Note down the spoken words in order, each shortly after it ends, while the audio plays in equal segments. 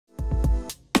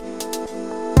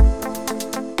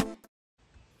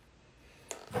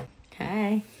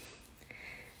Hi.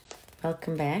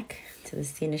 Welcome back to the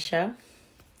Stina Show.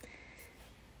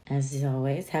 As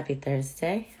always, happy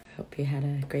Thursday. Hope you had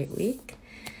a great week.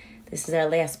 This is our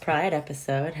last Pride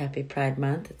episode. Happy Pride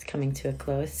Month. It's coming to a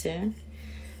close soon.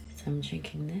 So I'm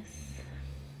drinking this.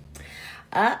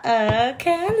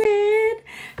 Khalid,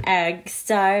 our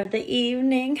star of the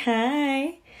evening.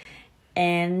 Hi.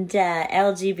 And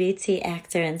LGBT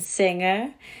actor and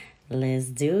singer, Liz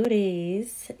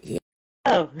Duties. Yeah.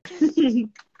 Oh.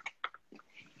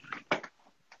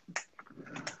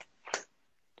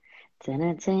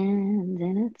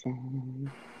 Dun-dun-dun.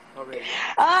 Already.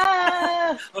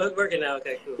 Ah! Oh, it's working now.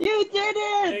 Okay, cool. You did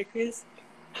it! Hey, Chris.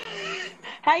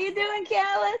 How you doing,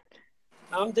 Khalid?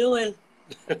 I'm doing.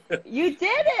 You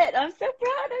did it! I'm so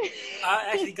proud of you. I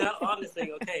actually got on this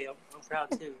thing. Okay, I'm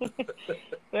proud too.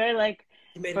 We're like,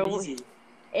 You made it easy.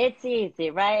 It's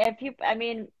easy, right?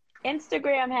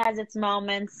 Instagram has its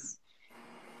moments.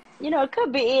 You know, it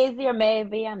could be easier,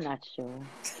 maybe. I'm not sure.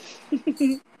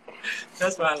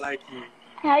 That's why I like you.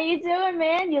 How you doing,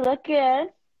 man? You look good.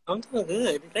 I'm doing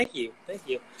good. Thank you. Thank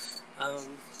you.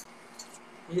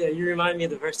 Yeah, you remind me of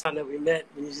the first time that we met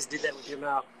when you just did that with your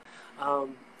mouth.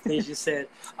 And you just said,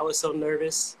 I was so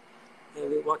nervous. And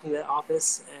we walked into that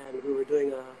office and we were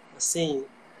doing a scene,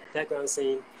 background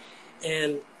scene.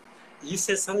 And you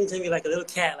said something to me like a little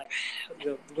cat, like, you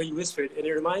know, the way you whispered. And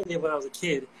it reminded me of when I was a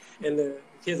kid and the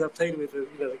kids I played with, you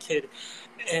know, a kid.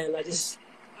 And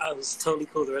I was totally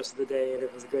cool the rest of the day, and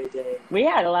it was a great day. We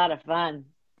had a lot of fun.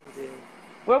 We did.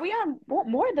 Were we on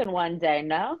more than one day,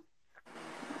 no?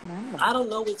 I don't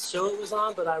know which show it was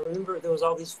on, but I remember there was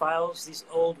all these files, these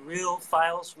old real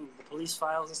files from the police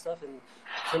files and stuff, and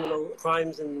criminal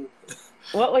crimes and.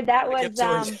 What was that?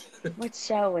 What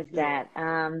show was that?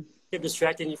 Kept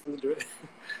distracting you from the door.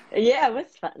 Yeah, it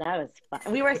was fun. That was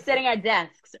fun. We were sitting at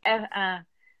desks.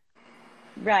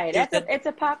 Right. It's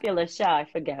a popular show. I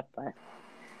forget, but.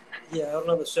 Yeah, I don't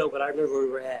know the show, but I remember where we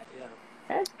were at. Yeah.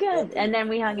 That's good. And then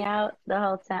we hung out the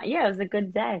whole time. Yeah, it was a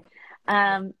good day.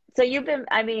 So you've been,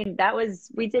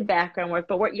 we did background work,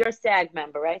 but you're a SAG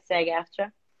member, right?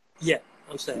 SAG-AFTRA? Yeah,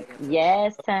 I'm SAG.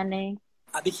 Yes, honey.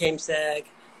 I became SAG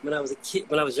when I was a kid,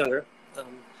 when I was younger. The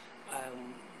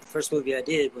first movie I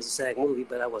did was a SAG movie,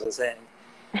 but I wasn't SAG.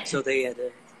 So they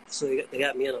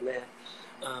got me in on that.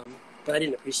 But I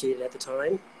didn't appreciate it at the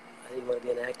time. I didn't want to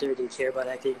be an actor, didn't care about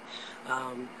acting.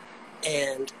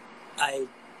 And I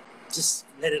just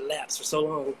let it lapse for so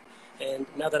long. And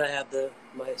now that I have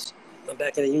I'm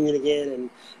back in the union again. And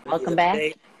welcome back.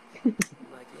 I'm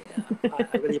like, yeah,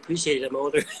 I really appreciate it. I'm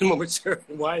older and more mature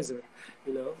and wiser,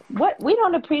 you know. What? We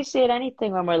don't appreciate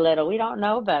anything when we're little. We don't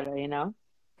know better, you know.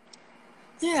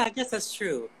 Yeah, I guess that's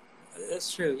true.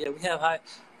 That's true. Yeah, we have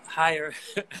higher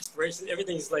aspirations.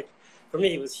 Everything's like, for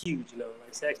me, it was huge, you know,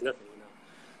 like sex, nothing, you know.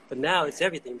 But now it's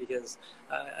everything because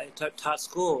I taught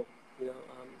school, you know,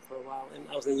 for a while, and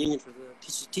I was in the union for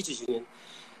the teachers union,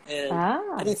 and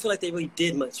I didn't feel like they really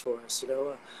did much for us, you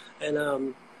know.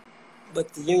 And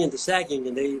but the union, the SAG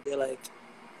union, they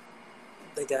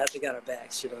got our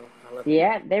backs, you know. I love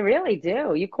them. They really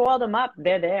do. You call them up,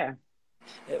 they're there.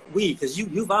 Because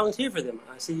you volunteer for them.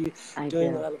 I see you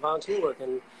doing a lot of volunteer work,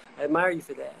 and I admire you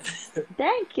for that.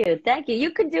 Thank you.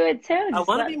 You could do it too. I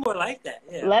want to be more like that.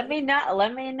 Yeah. Let me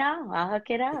know. I'll hook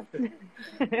it up.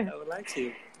 I would like to.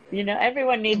 Yeah. You know,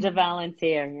 everyone needs a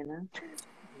volunteer, you know.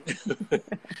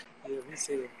 Yeah, me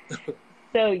too.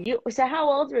 So how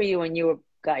old were you when you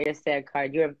got your SAG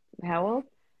card? You were how old?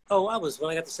 Oh, when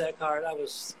I got the SAG card, I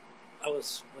was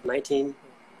 19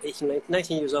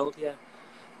 years old, yeah.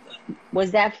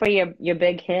 Was that for your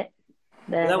big hit?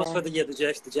 That was for the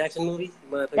Jackson movie.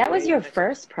 That was your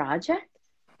first project?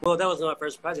 Well, that was my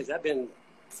first project. I've been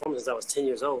performing since I was 10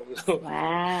 years old.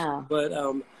 Wow. But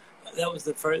that was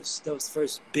the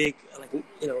first big, like,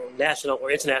 you know, national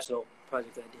or international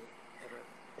project I did ever.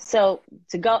 So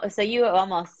you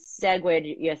almost segued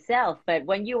yourself, but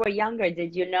when you were younger,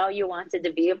 did you know you wanted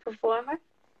to be a performer?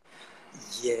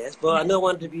 Yes. Well, I knew I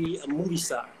wanted to be a movie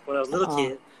star. When I was a little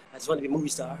kid, I just wanted to be a movie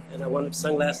star, and I wanted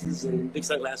sunglasses and big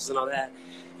sunglasses and all that.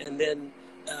 And then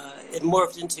it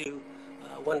morphed into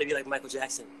wanting to be like Michael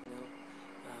Jackson. You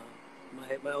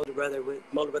know, my older brother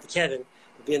Kevin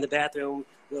would be in the bathroom,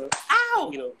 going, "Ow!"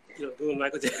 You know, doing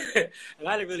Michael Jackson. And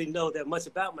I didn't really know that much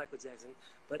about Michael Jackson,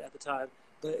 but at the time,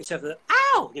 except for the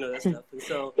 "Ow!" You know, that stuff. And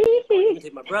so I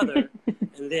imitated my brother,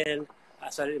 and then I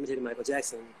started imitating Michael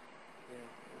Jackson.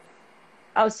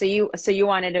 Oh, so you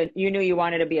knew you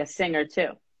wanted to be a singer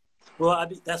too. Well,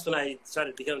 that's when I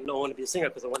started becoming, I want to be a singer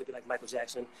because I wanted to be like Michael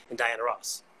Jackson and Diana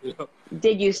Ross. You know?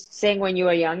 Did you sing when you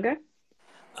were younger?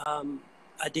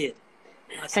 I did.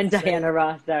 And Diana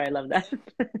Ross. Sorry, I love that.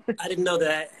 I didn't know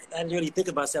that. I didn't really think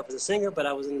of myself as a singer, but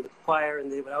I was in the choir,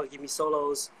 and they would always give me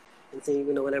solos and things,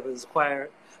 whenever it was a choir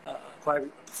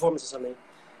performance or something.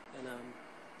 And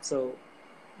so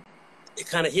it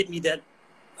kind of hit me that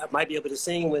I might be able to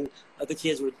sing when other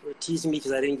kids were teasing me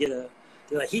because I didn't get a.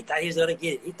 They're like, he thought he was gonna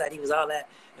get it. He thought he was all that,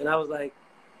 and I was like,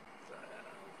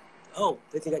 oh,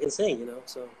 they think I can sing,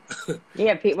 So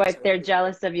yeah, people, they're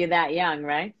jealous of you that young,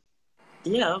 right?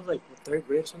 Yeah, I was like third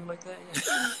grade, something like that.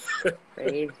 Yeah.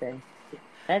 Crazy.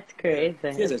 That's crazy.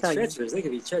 Kids are treacherous. They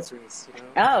can be treacherous,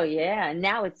 Oh yeah, and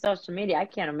now with social media, I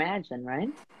can't imagine, right?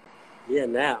 Yeah,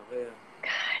 now, yeah.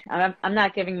 God, I'm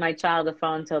not giving my child a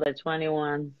phone until they're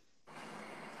 21.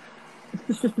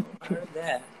 I heard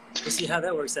that. We'll see how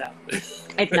that works out.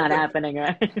 It's not happening,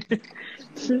 right?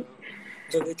 So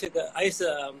they took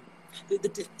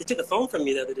they took a phone from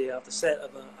me the other day off the set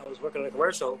of I was working on a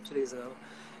commercial 2 days ago,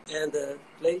 and the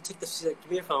lady she said,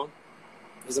 "Give me your phone."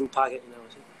 It was in my pocket,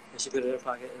 and she put it in her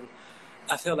pocket, and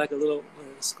I felt like a little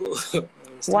school.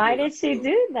 Why did she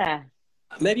do that?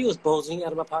 Maybe it was bulging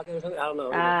out of my pocket or something. I don't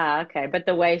know. Ah, okay. But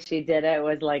the way she did it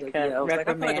was like I was like,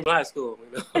 I feel like I'm in high school.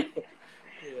 Yeah.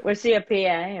 Was she a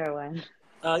PA or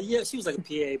what? Yeah, she was like a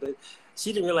PA, but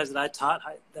she didn't realize that I taught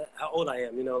how old I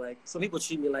am. Like some people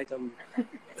treat me like I'm,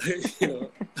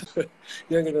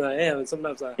 younger than I am, and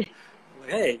sometimes I'm like,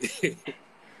 hey.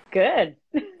 Good,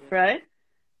 right?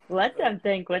 Let them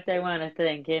think what they want to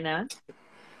think,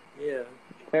 Yeah.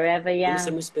 Forever young. Give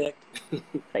some respect.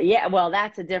 But yeah, well,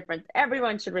 that's a difference.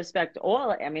 Everyone should respect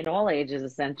all ages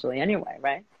essentially anyway,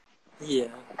 right? Yeah.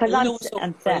 Because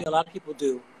on set, a lot of people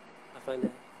do. I find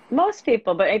that. Most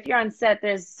people, but if you're on set,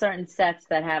 there's certain sets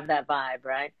that have that vibe,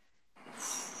 right?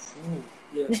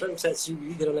 Yeah, certain sets you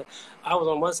get on that. I was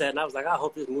on one set and I was like, I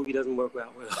hope this movie doesn't work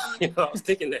out well. I was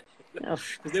thinking that.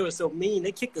 Because they were so mean.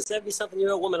 They kicked a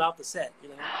 70-something-year-old woman off the set,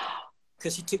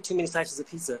 because she took too many slices of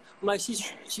pizza. I'm like,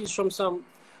 she's from some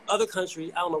other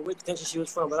country. I don't know which country she was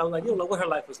from, but I was like, you don't know what her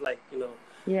life was like,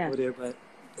 Yeah. over there. But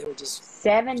they were just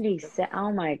 70.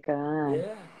 Oh my God.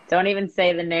 Yeah. Don't even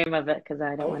say the name of it because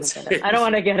I don't want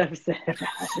to get upset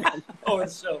about it. Oh, the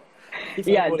show.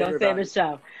 Yeah, don't say the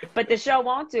show. But the show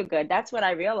won't do good. That's what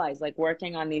I realized. Like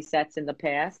working on these sets in the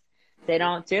past, they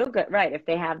don't do good. Right? If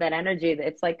they have that energy,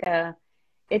 it's like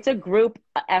it's a group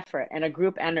effort and a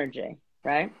group energy,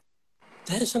 right?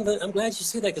 That is something. I'm glad you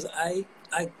said that because I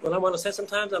when I'm on a set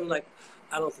sometimes I'm like,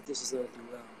 I don't think this is going to do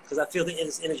well because I feel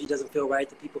this energy doesn't feel right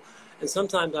to people. And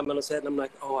sometimes I'm on a set and I'm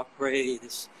like, oh, I pray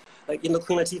this. Like, Queen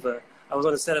Latifah, I was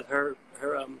on the set of her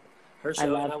show,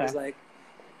 and I was like,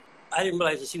 I didn't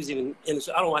realize that she was even in the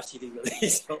show. I don't watch TV really,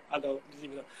 so I didn't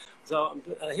even know. So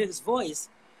I hear this voice,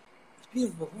 this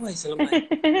beautiful voice, and I'm like,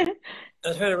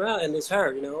 I turn around and it's her,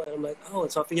 and I'm like, oh,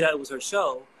 and so I figured out it was her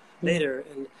show later,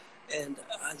 and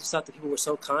I just thought that people were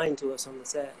so kind to us on the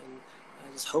set, and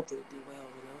I just hope that it did well,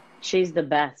 She's the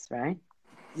best, right?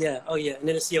 Yeah, oh yeah, and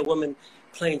then to see a woman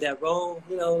playing that role,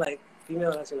 like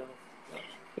female, that's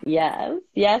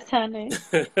Yes, honey.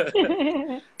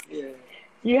 Yeah.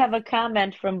 You have a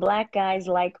comment from Black Guys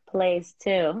Like Plays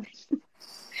too.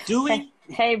 Do we?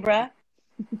 Hey, bruh.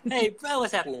 Hey, bro,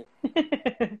 what's happening?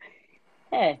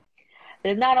 Hey,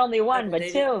 there's not only one, but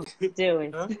two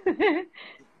doing. Huh?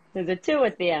 There's a 2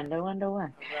 at the end. I wonder why.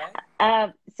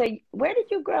 Right. So where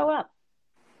did you grow up?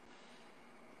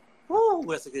 Oh,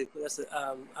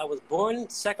 I was born in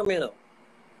Sacramento,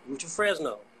 moved to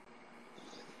Fresno.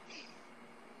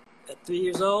 At 3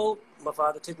 years old, my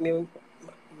father took me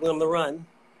on the run.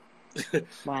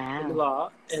 Wow. In the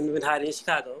law, and we went hiding in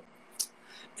Chicago.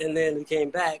 And then we came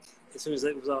back as soon as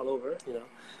it was all over,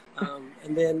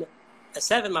 And then at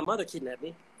 7, my mother kidnapped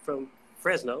me from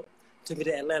Fresno, took me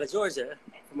to Atlanta, Georgia,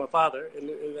 for my father, and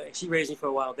she raised me for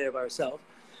a while there by herself,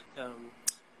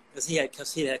 because he had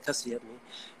custody of me.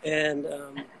 And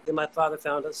then my father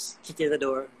found us, kicked in the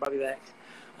door, brought me back,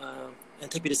 and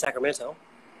took me to Sacramento.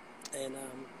 And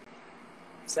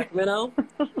Sacramento,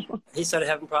 he started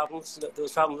having problems. There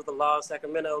was problems with the law in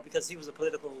Sacramento because he was a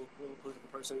political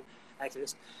person,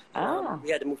 activist.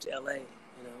 We had to move to LA,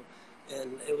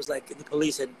 and it was like the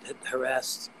police had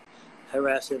harassed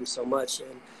him so much.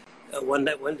 And one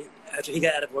day, after he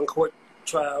got out of one court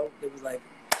trial,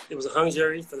 it was a hung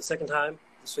jury for the second time,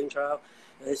 the swing trial,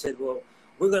 and they said, well,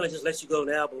 we're going to just let you go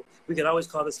now, but we can always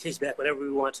call this case back whenever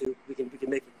we want to. We can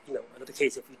make it, another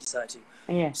case if we decide to.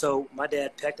 Yeah. So my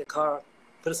dad packed a car,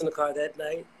 put us in the car that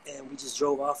night, and we just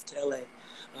drove off to LA.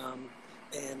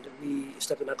 And we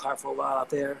stepped in our car for a while out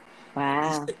there.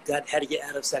 Wow. Had to get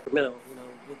out of Sacramento.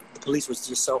 The police was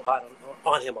just so hot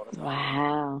on him all the time.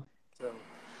 Wow. So,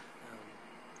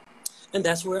 And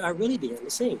that's where I really began to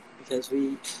sing, because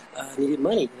we needed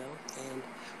money, and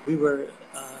we were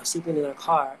sleeping in our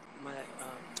car. My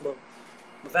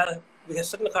father, we got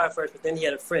stuck in the car first, but then he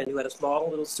had a friend who had a small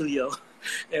little studio,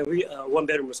 and we one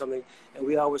bedroom or something, and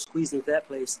we all were squeezed into that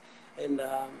place, and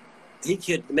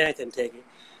the man couldn't take it.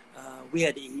 We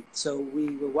had to eat, so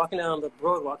we were walking down the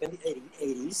boardwalk in the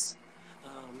 80s,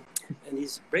 and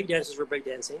these breakdancers were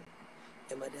breakdancing,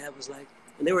 and my dad was like,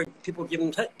 and there were people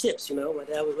giving tips, My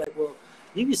dad was like, well,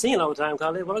 you be singing all the time,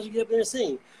 Khalid. Why don't you get up there and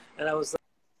sing? And I was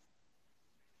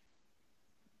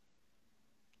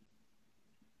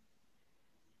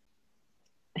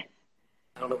like,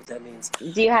 I don't know what that means.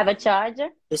 Do you have a charger?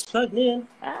 It's plugged in.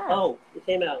 Oh, it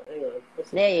came out. Hang on.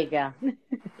 There you go.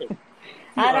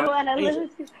 I don't want to lose.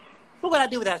 What would I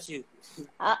do without you?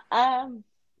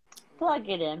 Plug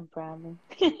it in, probably.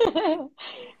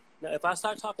 Now, if I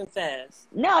start talking fast.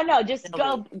 No, just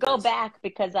go back,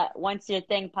 because once your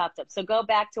thing pops up. So go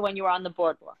back to when you were on the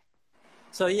boardwalk.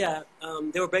 So, yeah,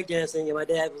 they were breakdancing, and my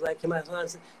dad was like, can my son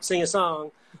sing a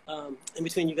song in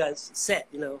between you guys' set,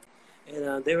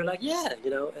 And they were like, yeah,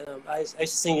 And I used to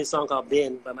sing a song called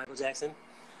Ben by Michael Jackson.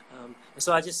 And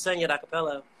so I just sang it a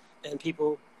cappella, and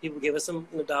people gave us some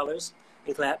dollars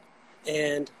and clap.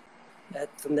 And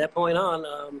from that point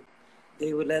on,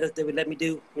 they would let me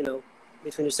do,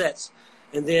 between the sets.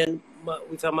 And then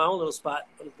we found my own little spot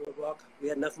on the boardwalk. We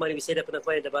had enough money. We saved up enough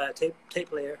money to buy a tape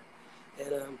player.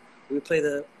 And we would play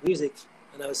the music.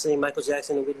 And I was singing Michael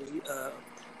Jackson and Whitney,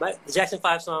 the Jackson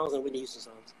 5 songs and Whitney Houston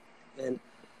songs. And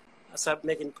I started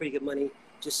making pretty good money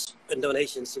just in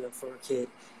donations, for a kid.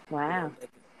 Wow.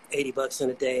 Like $80 in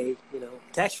a day,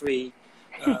 tax-free.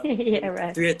 Yeah,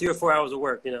 right. 3 or 4 hours of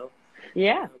work,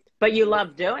 Yeah. But you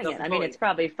love doing it. I mean, it's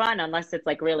probably fun, unless it's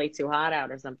like really too hot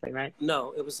out or something, right?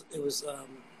 No, it was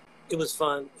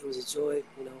fun. It was a joy.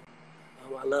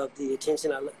 I loved the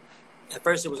attention. At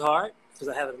first, it was hard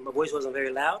because my voice wasn't very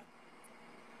loud,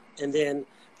 and then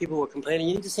people were complaining,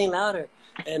 "You need to sing louder."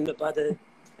 And when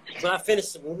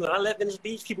I left Venice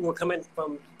Beach, people were coming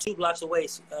from 2 blocks away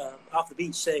off the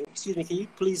beach saying, "Excuse me, can you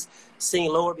please sing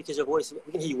lower because your voice,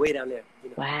 we can hear you way down there."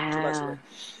 Wow. 2 blocks away.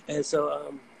 And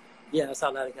so. Yeah, that's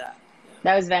how loud it got. Yeah.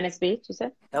 That was Venice Beach, you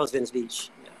said? That was Venice Beach,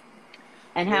 yeah.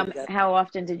 And how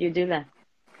often did you do that?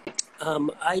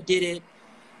 I did it,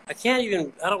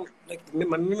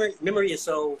 my memory is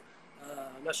so,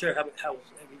 I'm not sure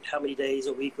how many days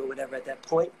a week or whatever at that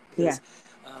point. Yeah.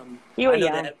 You were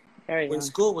young, very young. When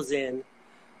school was in,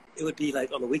 it would be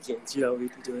like on the weekends, we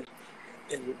could do it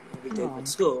in a weekday at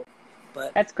school.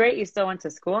 But that's great you still went to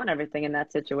school and everything in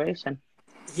that situation.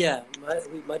 Yeah,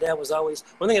 my dad was always,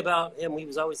 one thing about him, he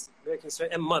was always very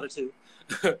concerned, and my mother too,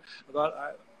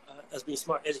 about us being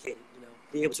smart, educated,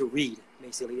 being able to read,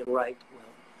 basically, and write well.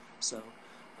 So,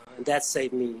 and that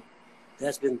saved me.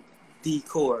 That's been the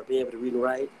core, being able to read and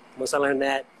write. Once I learned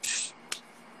that,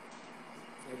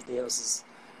 everything else is...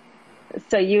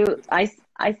 So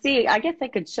I see, I guess I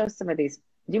could show some of these.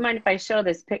 Do you mind if I show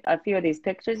a few of these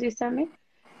pictures you sent me?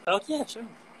 Oh, yeah, sure.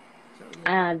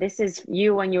 This is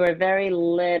you when you were very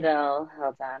little.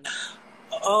 Hold on.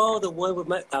 Oh, the one with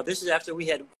this is after we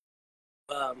had,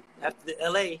 after the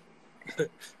LA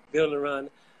been on the run.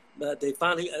 But they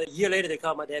finally, a year later, they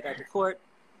called my dad back to court.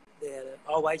 They had an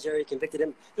all-white jury, convicted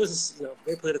him. It was,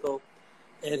 very political.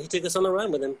 And he took us on the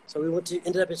run with him. So we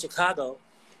ended up in Chicago,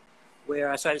 where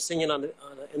I started singing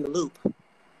in the loop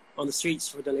on the streets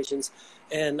for donations.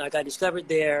 And I got discovered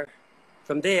there.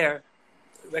 From there,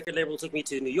 record label took me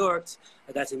to New York.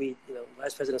 I got to meet,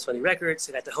 Vice President of Sony Records.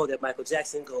 I got to hold that Michael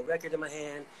Jackson gold record in my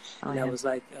hand. And that was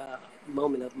like a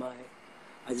moment of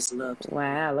I just loved.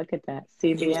 Wow, look at that.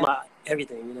 CBS. He was my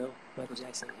everything, Michael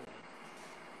Jackson.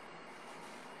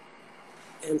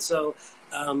 And so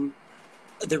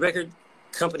the record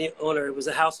company owner was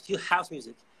house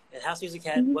music. And house music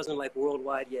wasn't like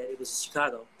worldwide yet. It was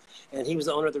Chicago. And he was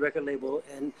the owner of the record label.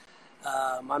 And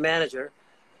my manager,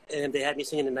 and they had me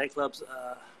singing in nightclubs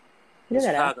in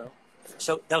Chicago.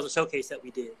 So that was a showcase that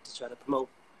we did to try to promote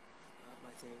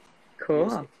my thing. Cool.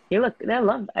 Music. You look.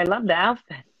 I love the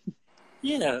outfit.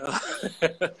 Yeah,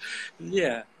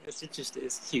 yeah. It's interesting.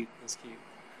 It's cute.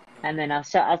 And then I'll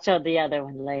show the other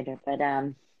one later. But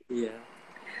yeah.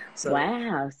 So,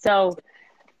 wow. So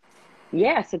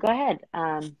yeah. So go ahead.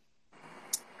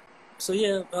 So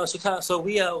yeah, Chicago. So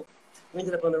we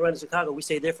ended up on the run in Chicago. We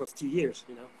stayed there for a few years,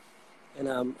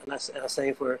 And I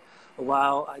sang for a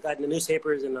while. I got in the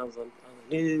newspapers, and I was on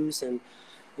the news, and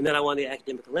then I won the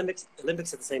academic Olympics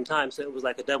at the same time. So it was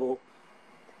like a double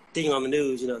thing on the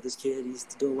news. This kid, he's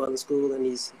doing well in school, and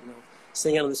he's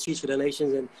singing on the streets for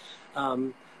donations.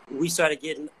 And we started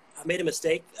getting. I made a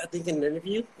mistake, I think, in an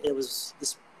interview. It was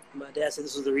this my dad said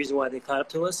this was the reason why they caught up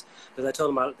to us, because I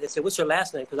told them, they said, what's your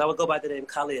last name? Because I would go by the name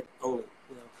Khalid only,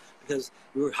 you know, because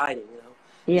we were hiding, you know.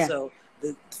 Yeah. So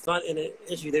in the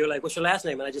interview, they were like, what's your last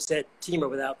name? And I just said Timur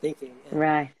without thinking. And,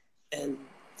 right. And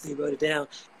they wrote it down.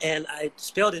 And I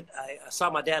spelled it. I saw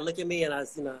my dad look at me, and I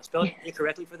spelled it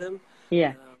incorrectly for them.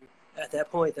 Yeah. At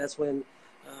that point, that's when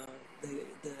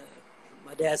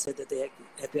my dad said that the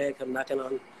FBI had come knocking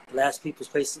on the last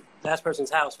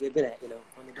person's house we had been at, you know,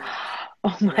 on the door.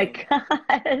 Oh my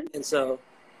God. And so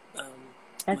that's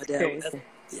my dad, crazy.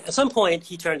 at some point,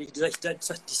 he decided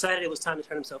it was time to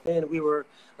turn himself in. We were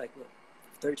like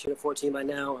 13 or 14 by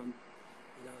now. You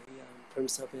know, he turned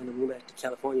himself in and moved back to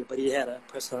California, but he had a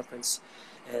press conference,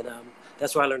 and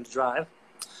that's where I learned to drive.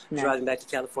 Nice. Driving back to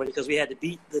California, because we had to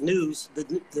beat the news,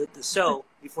 the show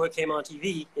before it came on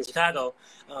TV in Chicago.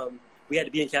 We had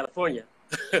to be in California,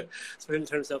 so he didn't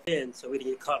turn himself in, so we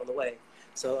didn't get caught on the way.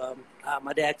 So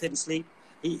my dad couldn't sleep.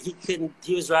 He couldn't.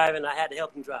 He was driving. I had to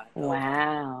help him drive.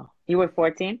 Wow. You were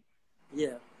 14?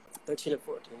 Yeah, 13 or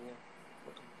 14.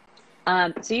 Yeah.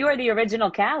 14. So you were the original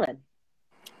Khalid.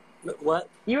 What?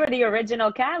 You were the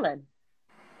original Khalid.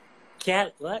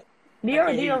 What?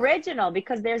 You're the original,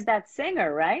 because there's that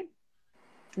singer, right?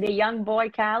 The young boy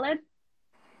Khalid.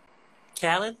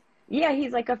 Khalid? Yeah,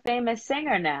 he's like a famous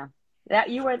singer now. That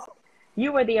you were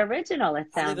the original.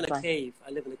 It sounds like. I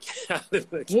live in a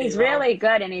cave. He's really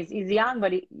good, and he's young,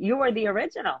 but you were the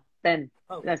original. Then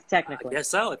that's technically. I guess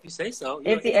so, if you say so.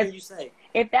 If you say.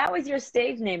 If that was your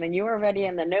stage name and you were already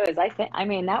in the news, I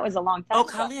mean, that was a long time. Oh,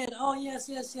 Khalid. Oh, yes.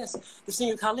 The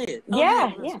singer Khalid. Oh,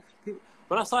 yeah.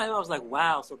 When I saw him, I was like,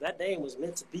 wow. So that name was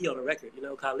meant to be on the record, you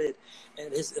know, Khalid,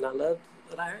 and I loved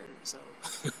what I heard. So.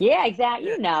 Yeah, exactly.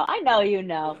 Yeah. You know, I know you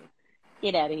know.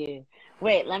 Get out of here.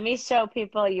 Wait, let me show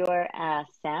people your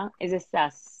sound. Is this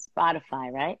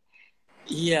Spotify, right?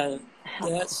 Yeah,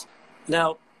 that's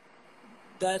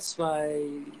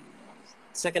my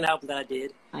second album that I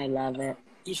did. I love it.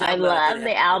 I love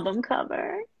the album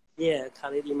cover. Yeah,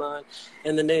 Khalid Iman.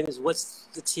 And the name is What's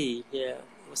the Tea? Yeah,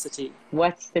 What's the Tea?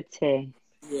 What's the Tea?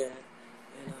 Yeah.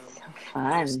 And, so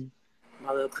fun.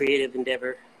 My little creative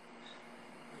endeavor.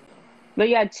 But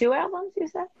you had 2 albums, you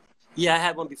said? Yeah, I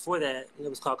had one before that, and it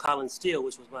was called Colin Steele,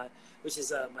 which is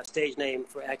my stage name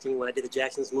for acting. When I did the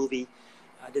Jacksons movie,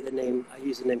 I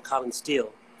used the name Colin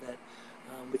Steele that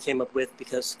we came up with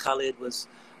because Khalid was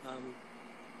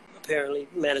apparently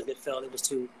management felt it was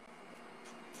too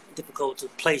difficult to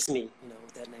place me, you know,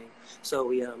 with that name. So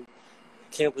we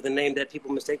came up with a name that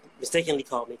people mistakenly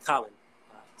called me Colin.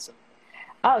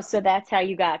 So that's how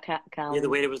you got Colin. Yeah, the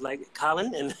way it was like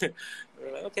Colin, and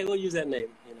we're like, okay, we'll use that name,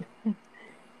 you know.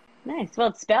 Nice. Well,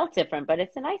 it's spelled different, but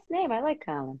it's a nice name. I like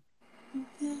Colin.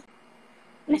 Yeah.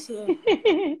 It's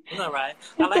all right.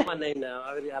 I like my name now.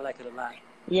 I like it a lot.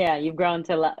 Yeah, you've grown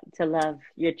to love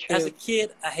your true. As a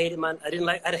kid, I hate my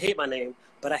name,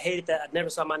 but I hated that I never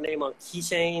saw my name on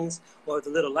keychains or the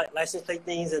little license plate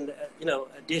things, and you know,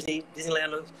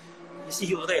 Disneyland. You see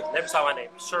people there, never saw my name.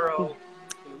 Churro,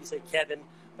 you say Kevin,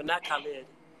 but not Khalid.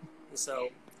 And so,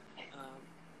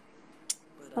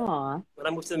 when I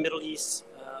moved to the Middle East,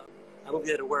 I moved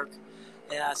there to work,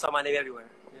 and I saw my name everywhere.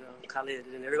 You know, Khalid,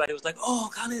 and everybody was like,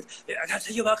 "Oh, Khalid! I gotta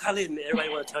tell you about Khalid." And everybody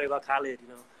wanted to tell me about Khalid, you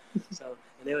know. So,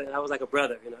 and I was like a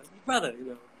brother, you know,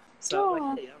 So,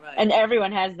 like, hey, all right. And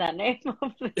everyone has that name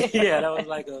over there. Yeah, that was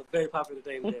like a very popular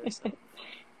name there. So.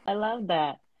 I love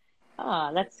that.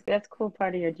 Oh, that's a cool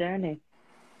part of your journey.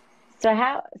 So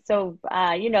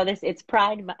you know, it's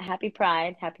Pride, Happy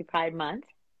Pride Month.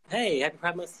 Hey, Happy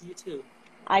Pride Month to you too.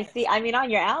 I see. I mean, on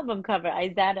your album cover,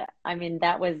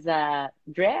 that was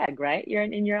drag, right? You're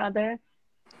in your other.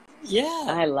 Yeah.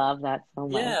 I love that so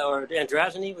much. Yeah, or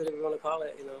androgyny, whatever you want to call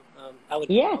it. You know, I would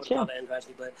call it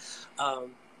androgyny, but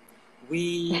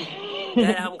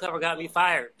that album cover got me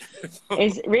fired.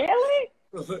 Is really?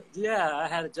 Yeah, I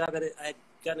had gotten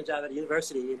a job at a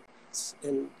university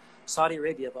in Saudi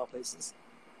Arabia, of all places,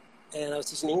 and I was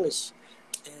teaching English.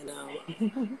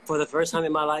 And for the first time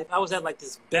in my life, I was at like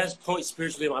this best point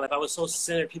spiritually in my life. I was so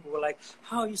centered. People were like,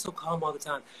 "How are you so calm all the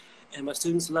time?" And my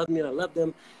students loved me, and I loved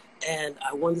them. And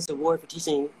I won this award for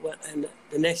teaching. And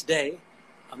the next day,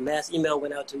 a mass email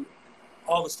went out to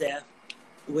all the staff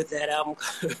with that album,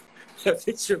 a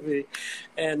picture of me,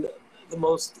 and the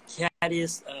most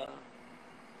cattiest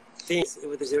things. They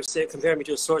were comparing me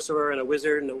to a sorcerer and a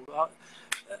wizard, and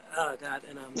oh God,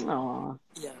 and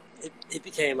yeah, it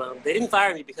became. They didn't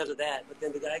fire me because of that, but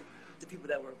then the people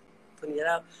that were putting it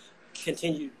out,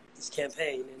 continued this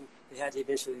campaign, and they had to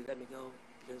eventually let me go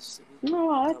because.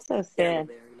 That's so sad.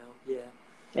 There, you know?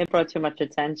 Yeah. It brought too much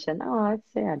attention. Oh, that's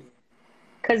sad.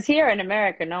 Because here in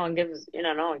America, no one gives,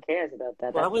 no one cares about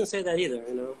that. Well, I wouldn't say that either,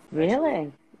 Really? Actually, yeah.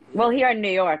 Well, here in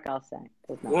New York, I'll say.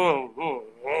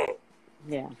 Mm.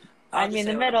 Yeah. I'll I mean,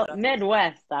 just the say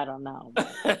Midwest, I don't know.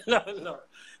 But.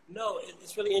 No.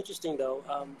 It's really interesting though.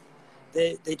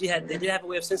 They did have a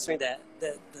way of censoring that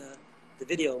the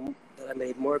video that I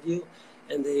made, More of You,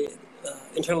 and the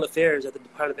internal affairs at the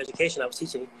Department of Education I was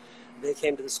teaching. They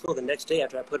came to the school the next day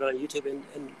after I put it on YouTube and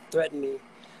threatened me,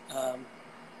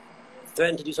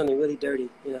 threatened to do something really dirty,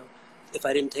 if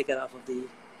I didn't take it off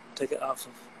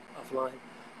offline,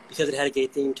 because it had a gay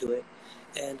theme to it.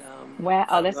 And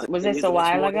was this a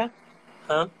while ago?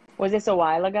 Huh? Was this a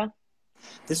while ago?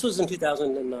 This was in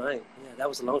 2009. Yeah, that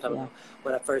was a long time ago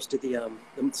when I first did the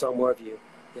song More of You.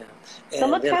 Yeah. And so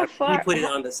look how far we put it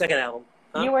on the second album.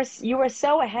 Huh? You were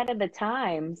so ahead of the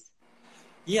times.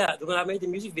 Yeah, when I made the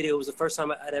music video, it was the first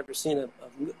time I'd ever seen a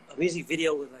music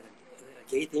video with like a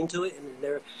gay theme to it,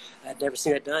 and I'd never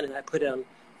seen it done, and I put it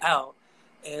out,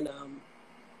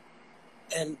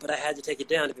 but I had to take it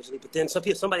down eventually. But then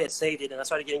somebody had saved it, and I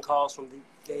started getting calls from the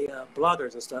gay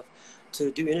bloggers and stuff to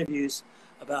do interviews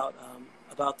about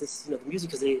this, the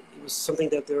music, because it was something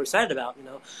that they were excited about,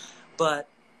 But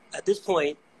at this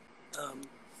point,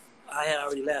 I had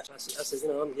already left. I said,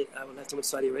 I left to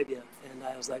Saudi Arabia, and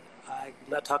I was like, I'm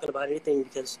not talking about anything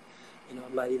because,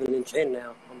 I'm not even in China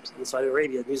now. I'm in Saudi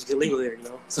Arabia. Music's illegal here,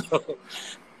 So I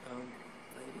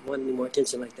didn't want any more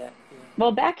attention like that.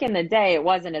 Well, back in the day, it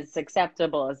wasn't as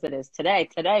acceptable as it is today.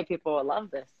 Today, people will love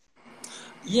this.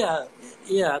 Yeah.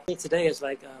 I think today it's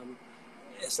like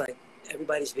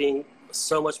everybody's being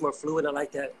so much more fluid. I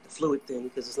like the fluid thing,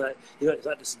 because it's not, it's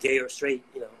not just gay or straight.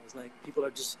 It's like people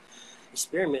are just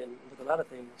experimenting with a lot of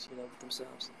things, with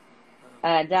themselves.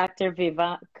 Dr.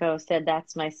 Vivanco said,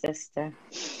 "That's my sister."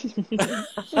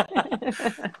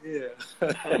 Yeah.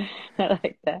 I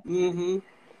like that. Mm-hmm.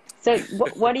 So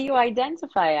what do you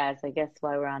identify as, I guess,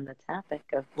 while we're on the topic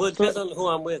of... Well, it depends on who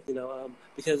I'm with,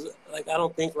 because I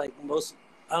don't think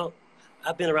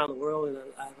I've been around the world, and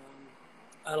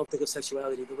I don't think of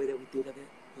sexuality the way that we think of it,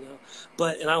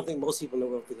 and I don't think most people in the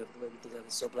world think of it the way we think of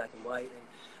it, so black and white,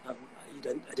 and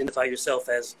you identify yourself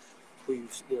as who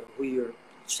you're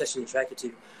sexually attracted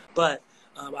to. But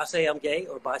I say I'm gay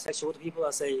or bisexual to people.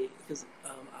 I say because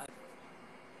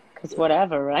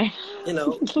whatever, right?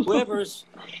 Whoever's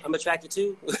I'm attracted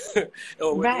to,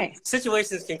 or right.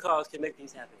 Situations can make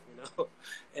things happen,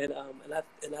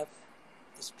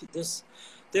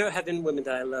 there have been women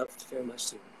that I loved very much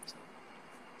too.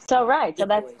 So right, so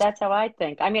that's how I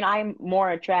think. I mean, I'm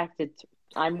more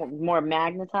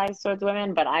magnetized towards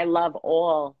women, but I love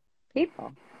all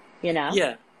people,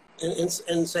 Yeah,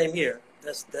 and same here.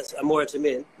 I'm more into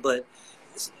men, but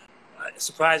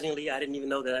surprisingly, I didn't even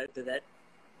know that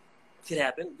could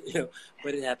happen,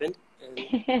 but it happened.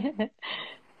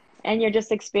 And you're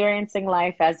just experiencing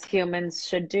life as humans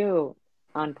should do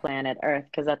on planet Earth,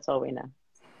 because that's all we know.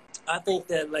 I think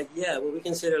that, what we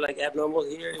consider abnormal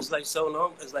here is so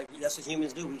normal. It's that's what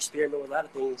humans do. We experiment with a lot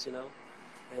of things, and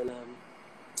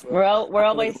we're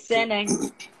always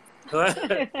sinning. I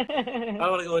don't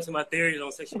want to go into my theories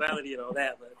on sexuality and all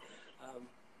that, but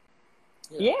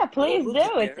yeah, please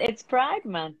do. It's Pride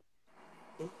Month.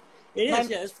 It is,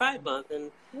 it's Pride Month,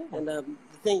 and the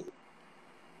thing,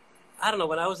 I don't know.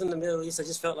 When I was in the Middle East, I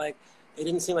just felt like it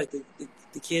didn't seem like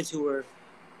the kids who were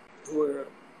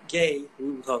gay,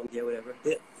 we would call them gay, whatever.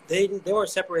 They weren't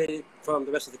separated from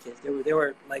the rest of the kids. They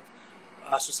weren't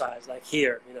ostracized like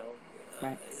here,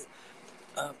 Right.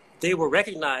 They were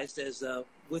recognized as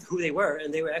with who they were,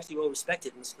 and they were actually well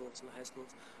respected in the schools, in the high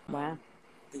schools. Wow.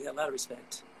 They got a lot of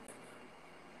respect.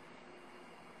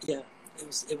 Yeah,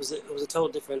 it was a total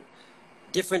different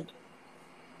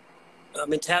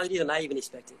mentality than I even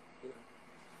expected.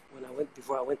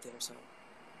 Before I went there. So.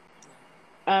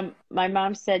 My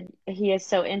mom said he is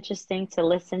so interesting to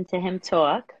listen to him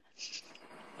talk.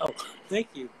 Oh, thank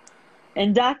you.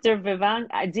 And Dr. Vivanco,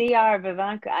 Dr.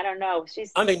 Vivanco, I don't know.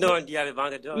 I'm ignoring Dr.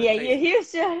 Vivanco. Yeah, you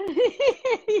should.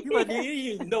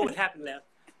 You know what happened last.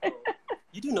 Oh,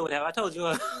 you do know what happened. I told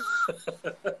you.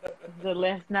 The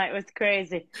last night was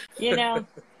crazy.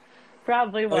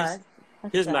 Probably was.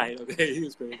 His night, okay. He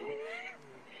was crazy.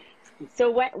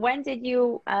 So when did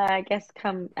you, I guess,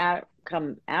 come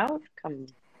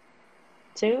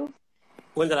to?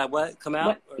 When did I come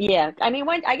out? Yeah, I mean,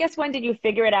 when did you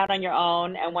figure it out on your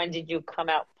own, and when did you come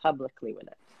out publicly with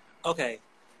it? Okay,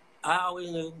 I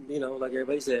always knew, like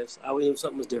everybody says, I always knew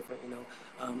something was different.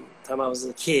 Time I was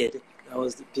a kid, I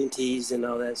was being teased and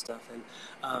all that stuff, and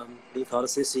being called a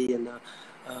sissy, and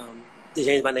they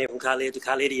changed my name from Khalid to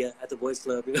Khalidia at the boys'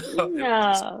 club.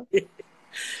 No.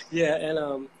 Yeah,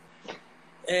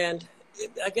 and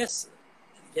I guess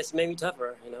it made me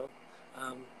tougher, you know.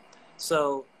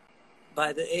 So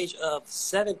by the age of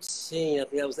 17, I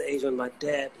think that was the age when my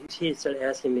dad, he started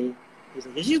asking me, he's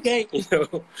like, "Is you gay?" You know,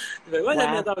 he's like, "What's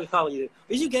that man always calling you?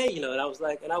 Is you gay?" You know, and I was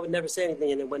like, and I would never say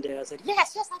anything. And then one day I said,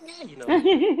 "Yes, I'm gay." You know,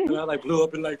 and I like blew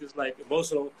up in like this like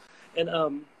emotional, and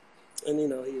you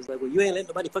know, he was like, "Well, you ain't letting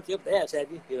nobody fuck you up the ass,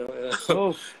 have you?" You know,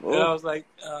 and I was like,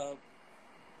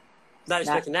 not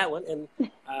expecting that one, and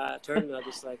I turned and I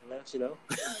just like left, you know.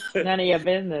 None of your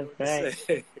business,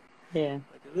 right? Yeah.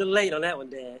 Like a little late on that one,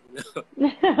 Dad.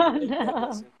 You know?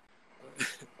 No.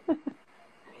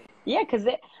 Yeah, because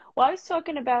well, I was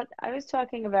talking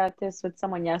about this with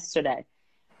someone yesterday.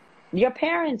 Your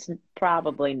parents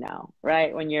probably know,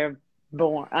 right? When you're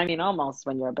born, I mean, almost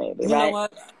when you're a baby, you right? You know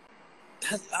what?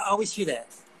 I always hear that.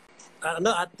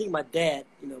 I think my dad,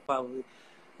 you know, probably.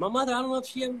 My mother, I don't know if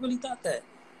she ever really thought that.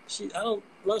 I don't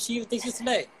know if she even thinks it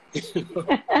today.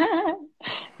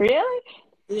 Really?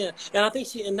 Yeah, and I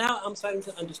think and now I'm starting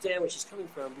to understand where she's coming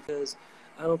from, because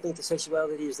I don't think the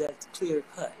sexuality is that clear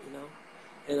cut, you know.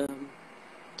 And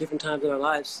different times in our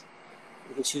lives,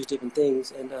 we can choose different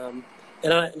things. And I'm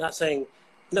not saying,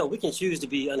 no, we can choose to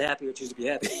be unhappy or choose to be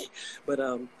happy, but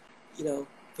you know,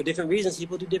 for different reasons,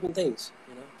 people do different things.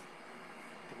 You know,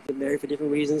 people get married for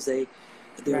different reasons. They're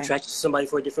attracted to somebody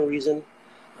for a different reason,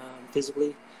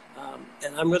 physically.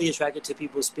 And I'm really attracted to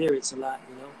people's spirits a lot.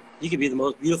 You know, you could be the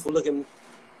most beautiful looking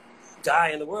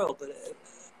guy in the world, but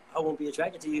I won't be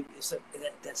attracted to you.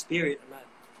 That spirit, I'm not.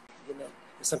 You know,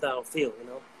 it's something I don't feel. You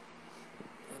know.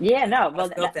 Yeah, no.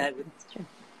 Well, I felt that with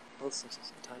both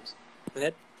sexes at times. Go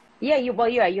ahead. Yeah,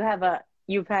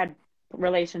 you've had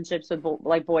relationships with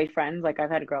like boyfriends, like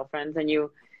I've had girlfriends, and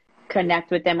you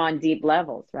connect with them on deep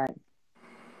levels, right?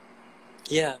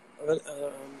 Yeah,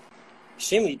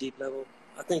 extremely deep level.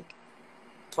 I think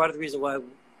part of the reason why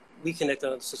we connect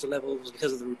on such a level was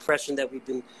because of the repression that we've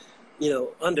been, you know,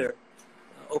 under,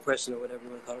 oppression or whatever you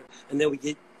want to call it. And then we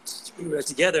were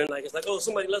together, and like it's like, oh,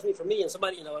 somebody loves me for me, and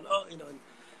somebody, you know, and oh, you know,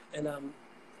 and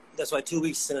that's why 2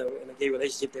 weeks in a gay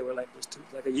relationship, they were like,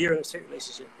 like a year in a straight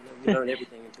relationship. You know, we learn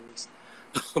everything in 2 weeks.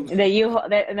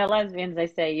 And the lesbians, they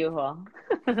say U-Haul.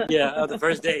 Yeah, the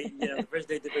first date. Yeah, the first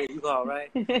date they bring U-Haul,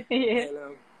 right? Yeah.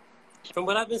 And from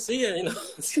what I've been seeing, you know,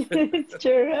 it's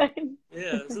true, right?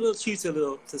 Yeah, it's a little cute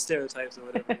to stereotypes or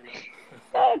whatever.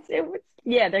 You know?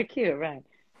 Yeah, they're cute, right?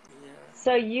 Yeah.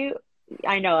 So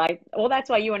I know, that's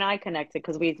why you and I connected,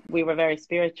 because we were very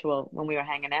spiritual when we were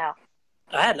hanging out.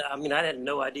 I had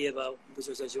no idea about what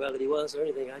your sexuality was or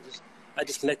anything. I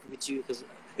just connected with you because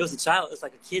it was it's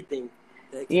like a kid thing.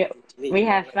 Yeah, to me, we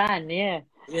have fun. Yeah.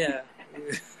 Yeah.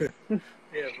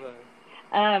 Yeah,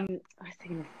 fun. What was I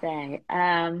going to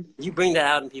say? You bring that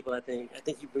out in people, I think. I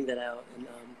think you bring that out. And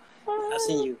I've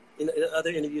seen you. In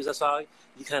other interviews I saw,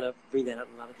 you kind of bring that out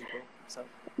in a lot of people. So.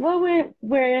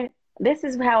 Well, this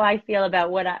is how I feel about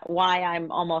why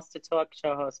I'm almost a talk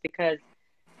show host, because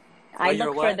I'm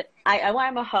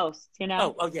a host, you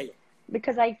know? Oh, yeah.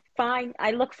 Because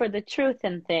I look for the truth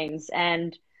in things,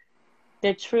 and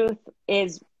the truth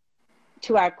is,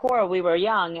 to our core, we were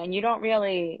young, and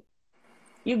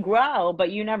you grow, but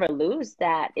you never lose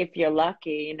that if you're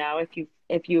lucky, you know,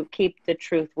 if you keep the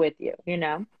truth with you, you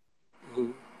know?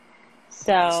 Mm-hmm.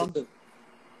 So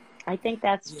I think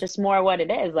that's just more what it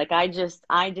is. Like, I just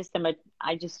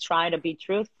try to be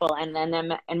truthful,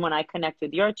 and when I connect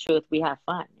with your truth, we have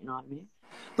fun, you know what I mean?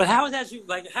 But how is that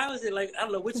how is it like, I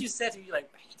don't know what you said to me, like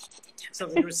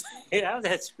something you were saying, how is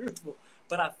that truthful?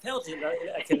 But I felt it,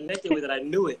 I connected with it, I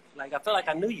knew it. Like, I felt like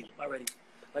I knew you already.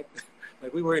 Like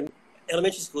we were in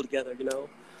elementary school together, you know?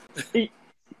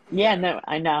 Yeah, no,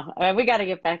 I know. I mean, we got to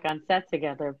get back on set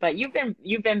together, but you've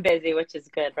been busy, which is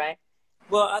good, right?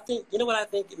 Well, I think, you know what I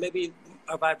think, maybe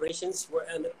our vibrations were,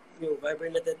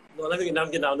 vibrating at that, well, I'm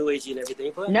getting all new agey and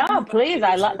everything. But no, please,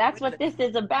 that's what this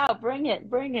is about. Bring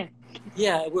it.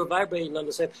 Yeah, we're vibrating on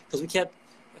the same, because I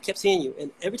kept seeing you,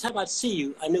 and every time I'd see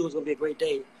you, I knew it was going to be a great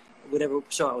day, whatever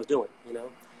show I was doing, you know,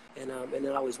 and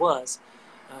it always was.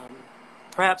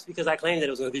 Perhaps because I claimed that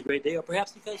it was going to be a great day, or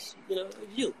perhaps because, you know,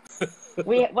 you.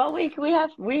 we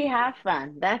have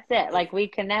fun. That's it. Like, we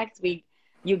connect.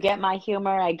 You get my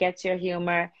humor, I get your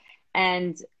humor,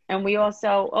 and we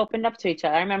also opened up to each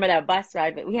other. I remember that bus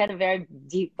ride, but we had a very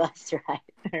deep bus ride.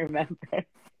 I remember.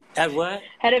 At what?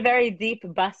 Had a very deep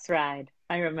bus ride.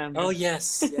 I remember. Oh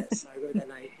yes, I remember that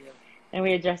night. Yeah. And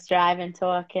we were just driving,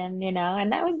 talking, you know,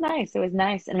 and that was nice. It was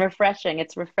nice and refreshing.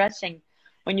 It's refreshing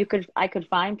when I could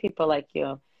find people like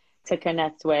you to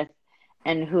connect with,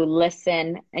 and who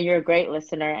listen, and you're a great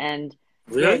listener, and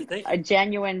really? A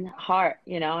genuine heart,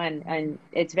 you know, and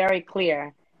it's very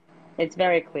clear. It's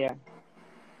very clear.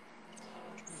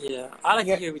 Yeah, I like to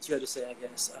You're, hear what you have to say, I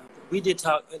guess. We did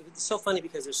talk. It's so funny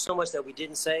because there's so much that we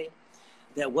didn't say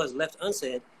that was left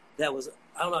unsaid. That was,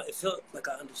 I don't know, it felt like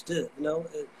I understood, you know?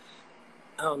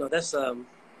 I don't know, that's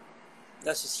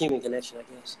just human connection, I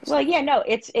guess. So, well, yeah, no,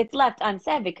 it's left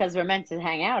unsaid because we're meant to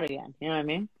hang out again. You know what I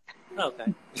mean?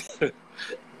 okay.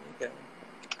 Okay.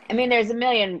 I mean, there's a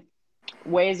million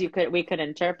ways we could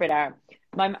interpret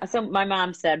my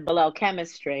mom said below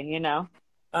chemistry, you know.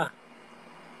 Ah,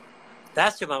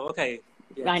 that's your mom. Okay.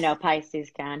 I Yes. know Pisces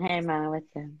can. Hey mom,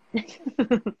 what's up?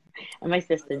 And my I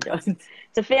sister love joined. Pisces.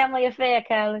 It's a family affair,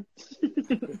 Khalid.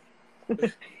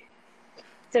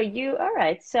 So you all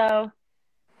right, so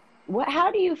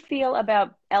how do you feel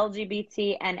about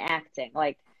LGBT and acting?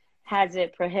 Like, has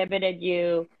it prohibited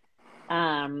you?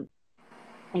 Um,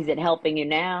 is it helping you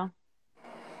now?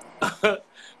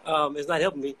 It's not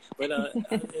helping me, but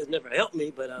it's never helped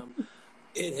me. But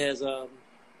it has. I'll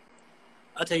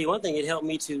tell you one thing. It helped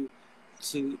me to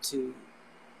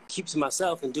keep to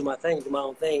myself and do my thing, do my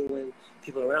own thing. When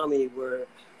people around me were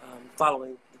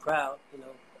following the crowd, you know,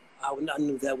 I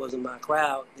knew that wasn't my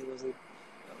crowd. It wasn't,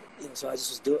 you know. So I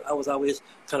just was doing. I was always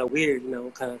kind of weird, you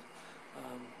know, kind of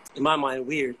in my mind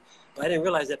weird. But I didn't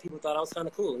realize that people thought I was kind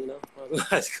of cool, you know. When I was in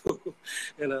high school,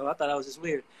 you know, I thought I was just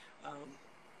weird.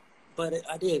 But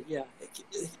I did, yeah.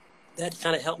 That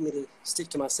kind of helped me to stick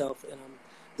to myself. And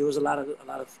there was a lot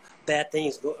of bad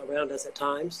things around us at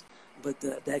times, but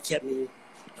that kept me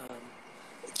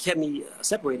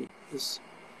separated. Because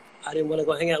I didn't want to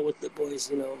go hang out with the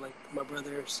boys, you know, like my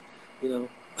brothers, you know.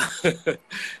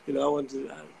 You know, I wanted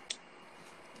to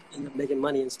end up making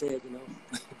money instead, you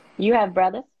know. You have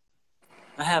brothers?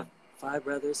 I have 5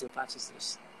 brothers and 5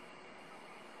 sisters.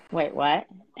 Wait, what?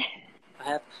 I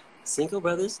have single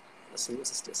brothers and single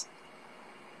sisters.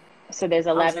 So there's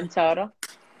How was 11 that? total?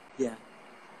 Yeah.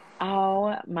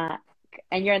 Oh my,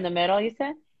 and you're in the middle, you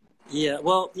said? Yeah.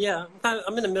 Well, yeah.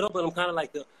 I'm in the middle, but I'm kind of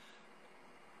like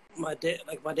my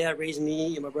dad raised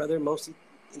me and my brother mostly,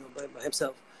 you know, by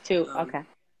himself. Two, Um, okay.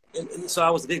 and so I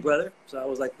was the big brother. So I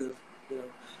was like you know,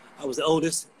 I was the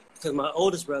oldest because my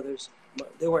oldest brothers,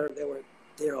 they weren't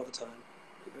there all the time,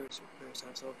 very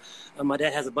time. So my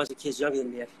dad has a bunch of kids younger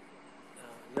than me,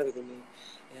 younger than me,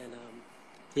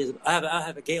 and I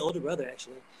have a gay older brother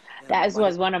actually. And That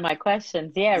was one of my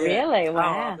questions. Yeah, yeah, really? I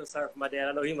Wow. feel sorry for my dad.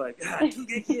 I know he's like 2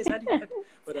 gay kids. How do you?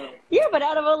 But Yeah, but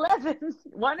out of 11,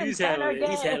 1 in he's 10 are handling it.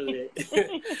 He's gay. handling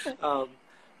it. um,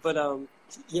 but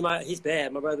he's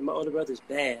bad. My older brother's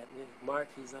bad. Yeah, Mark,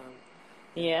 he's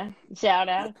Yeah, shout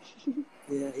out.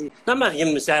 yeah. I'm not giving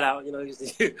him a shout out. You know,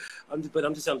 but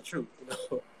I'm just telling the truth. You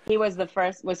know. He was the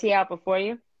first. Was he out before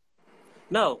you?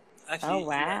 No, Oh, actually,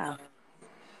 wow.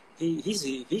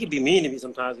 he can be mean to me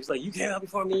sometimes. He's like, "You came out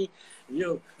before me,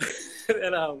 you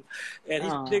know," and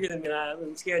he's Oh, bigger than me. And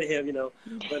I'm scared of him, you know.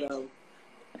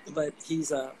 But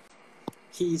he's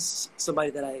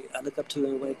somebody that I look up to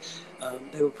in a way.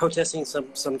 They were protesting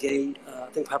some gay, I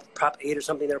think Prop 8 or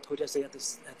something. They were protesting at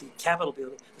the Capitol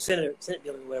building, the Senate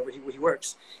building, where he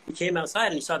works. He came outside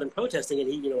and he saw them protesting, and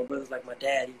he, you know, brothers like my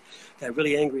dad, he got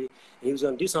really angry, and he was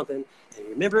going to do something. And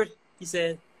he remembered, he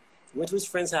said, he went to his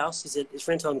friend's house. He said his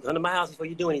friend told him, "Come to my house before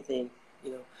you do anything,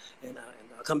 you know, and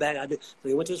I'll come back." I do. So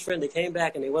he went to his friend. They came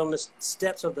back and they went on the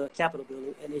steps of the Capitol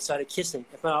building and they started kissing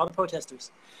in front of all the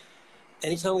protesters.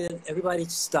 And he told me that everybody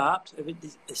stopped.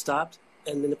 They stopped,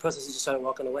 and then the protesters just started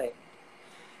walking away.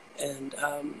 And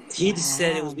he just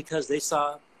said it was wow. because they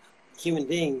saw human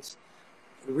beings,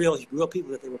 the real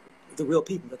people that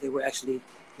they were actually,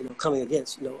 you know, coming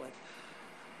against. You know, like,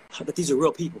 but these are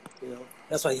real people. You know,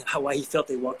 that's why he felt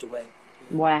they walked away.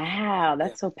 You know? Wow, Yeah,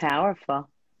 that's so powerful.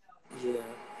 yeah.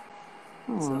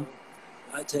 Oh, So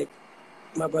I take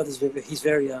my brother's. He's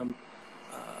very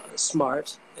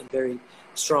smart and very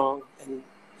strong, and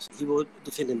he will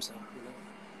defend himself. You know.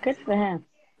 good for him.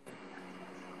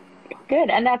 Good,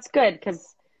 and that's good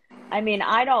because I mean,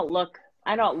 I don't look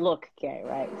gay,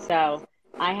 right? So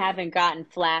I haven't gotten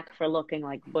flack for looking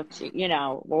like butchy, you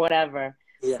know, or whatever.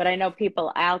 Yeah. But I know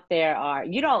people out there are.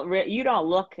 You don't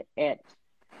look it.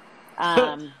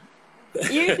 Um,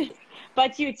 you,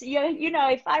 but you know,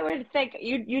 if I were to think,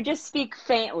 you just speak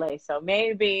faintly, so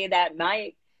maybe that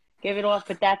might give it off.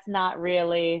 But that's not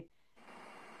really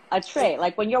a trait.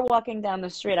 Like when you're walking down the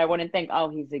street, I wouldn't think, oh,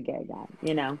 he's a gay guy.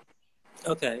 You know,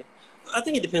 Okay. I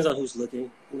think it depends on who's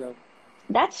looking. You know.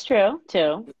 that's true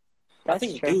too. I That's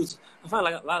think the true. dudes. I find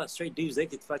like a lot of straight dudes. They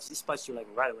could spot you like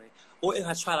right away. Or if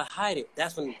I try to hide it,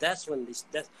 that's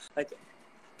like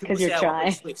people Because say you're I walk on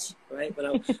a trying. switch, right?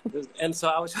 And so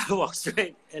I would try to walk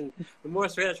straight, and the more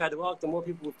straight I tried to walk, the more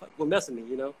people would mess with me,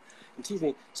 you know, and tease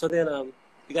me. So then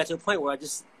you got to a point where I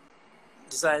just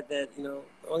decided that, you know,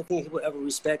 the only thing people ever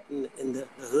respect in the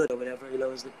hood or whatever, you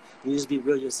know, is that you just be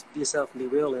real, just be yourself and be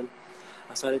real. And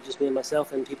I started just being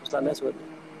myself, and people started messing with me.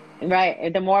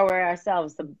 Right. The more we're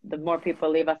ourselves, the more people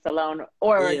leave us alone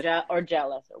or Yeah. or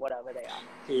jealous or whatever they are.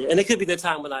 Yeah, and it could be the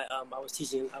time when I was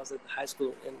teaching. I was at high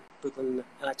school in Brooklyn,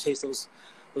 and I chased those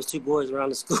two boys around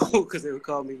the school because they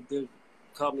called me a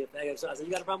faggot. So I said,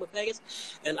 "You got a problem with faggots?"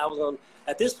 And I was on.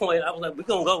 At this point, I was like, "We're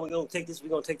gonna go. We're gonna take this to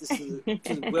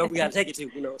where we gotta take it to."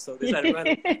 You know. So they started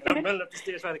running, and I'm running up the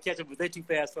stairs trying to catch them, but they're too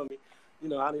fast for me. You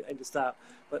know, I need to stop.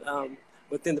 But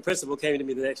then the principal came to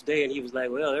me the next day, and he was like,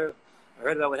 "Well, I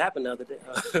heard about what happened the other day.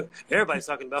 Everybody's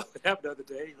talking about what happened the other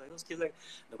day." He's like, "Those kids, like,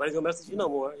 nobody's gonna mess with you no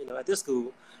more, you know, at this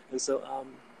school." And so,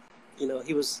 you know,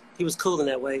 he was cool in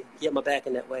that way. He had my back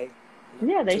in that way. You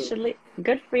know, Yeah, they should.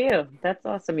 Good for you. That's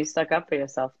awesome. You stuck up for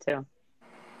yourself too.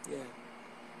 Yeah.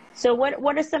 So,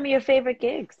 what are some of your favorite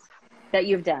gigs that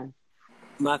you've done?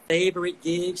 My favorite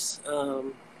gigs, I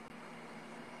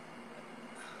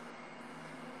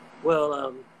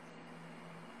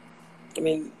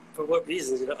mean, for what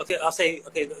reasons? You know? Okay, I'll say,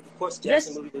 of course, the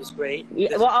Jackson movie was great.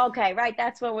 Yeah, well, okay, right.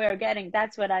 That's what we're getting.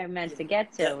 That's what I meant to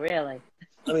get to, yeah. really.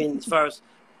 I mean, as far as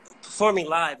performing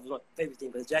live was my favorite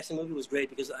thing, but the Jackson movie was great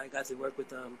because I got to work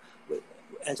with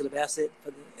Angela Bassett,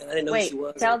 and I didn't know who she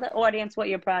was. Tell the audience what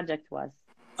your project was.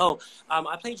 Oh,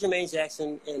 I played Jermaine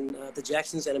Jackson in The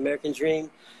Jacksons and American Dream.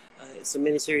 It's a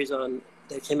miniseries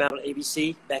that came out on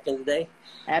ABC back in the day.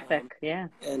 Epic, yeah.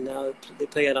 And they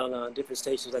play it on different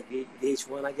stations like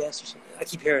VH1, I guess. Or something. I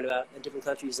keep hearing about it in different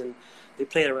countries, and they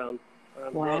play it around the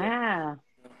world. Wow.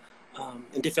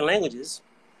 In different languages.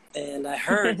 And I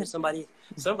heard that somebody,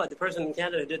 the person in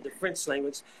Canada did the French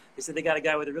language. They said they got a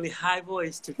guy with a really high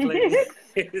voice to play.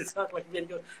 It sounds like he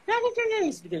goes,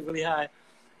 he's speaking really high.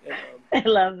 And, I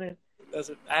love it.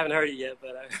 I haven't heard it yet,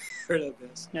 but I heard of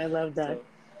this. I love that.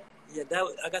 So, yeah,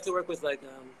 I got to work with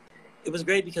it was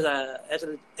great because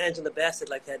Angela Bassett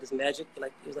had this magic,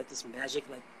 it was like this magic,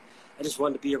 I just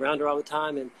wanted to be around her all the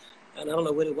time, and I don't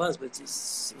know what it was, but it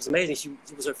was amazing.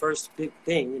 It was her first big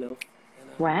thing, you know.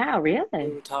 And, wow, really? We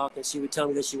would talk, and she would tell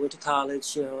me that she went to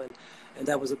college, you know, and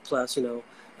that was a plus, you know,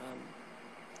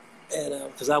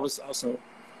 and because I was also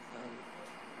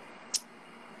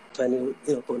planning,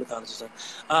 you know, going to college and stuff.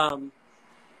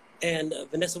 And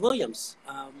Vanessa Williams.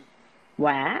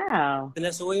 Wow.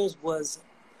 Vanessa Williams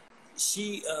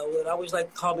she would always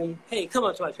call me, "Hey, come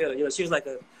on to my trailer." You know, she was like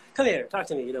 "Come here, talk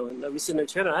to me," you know, and we sit in her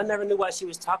trailer. I never knew why she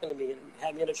was talking to me and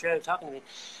had me in her trailer talking to me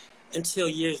until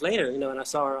years later, you know, and I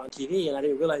saw her on TV, and I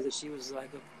didn't realize that she was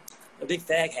like a big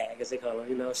fag hag, as they call her,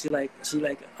 you know. She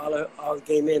all the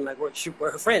gay men were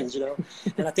her friends, you know.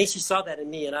 And I think she saw that in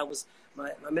me, and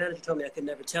my manager told me I could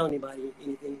never tell anybody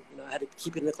anything, you know. I had to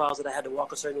keep it in the closet. I had to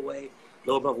walk a certain way,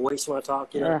 lower my voice when I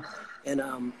talk, you know. And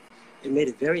it made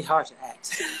it very hard to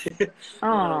act.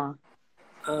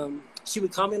 She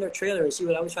would come in her trailer, and she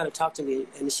would always try to talk to me,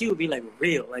 and she would be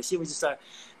real, she would just start,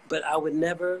 but I would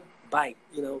never bite,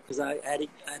 you know, because I had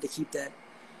to keep that.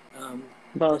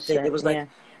 Bullshit. It was I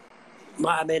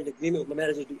made an agreement with my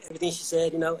manager to do everything she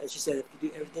said, you know, and she said, if you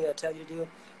do everything I tell you to do,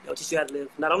 I'll teach you how to live.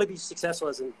 Not only be successful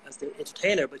as the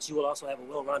entertainer, but you will also have a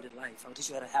well-rounded life. I'll teach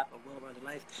you how to have a well-rounded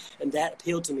life, and that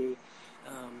appealed to me.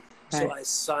 So I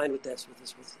signed with this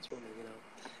woman, you know.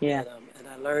 Yeah. And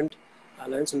I learned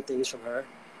some things from her,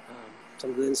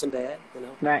 some good and some bad, you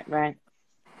know. Right.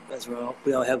 As we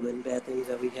all have good and bad things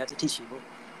that we have to teach people.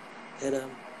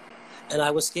 And I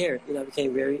was scared, you know. I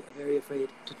became very, very afraid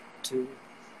to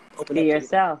open up. Be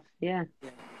yourself, yeah.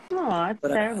 Oh, that's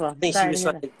terrible. I think she was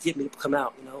trying to get me to come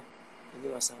out, you know, and be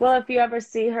myself. Well, if you ever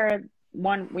see her,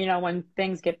 when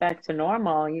things get back to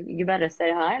normal, you better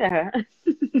say hi to her.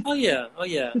 Oh yeah,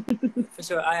 for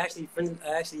sure. I actually did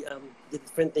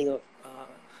the friend thing of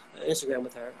Instagram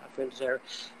with her. I friended her,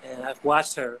 and I've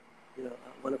watched her, you know,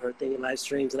 one of her live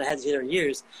streams, and I hadn't seen her in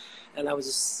years, and I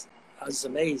was just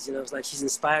amazed. You know, it's like she's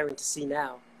inspiring to see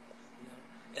now. You know?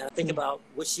 And I think about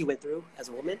what she went through as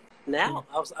a woman. Now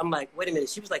I'm like, wait a minute.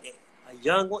 She was like a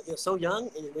young, you know, so young,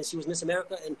 and when she was Miss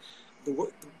America, and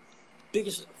the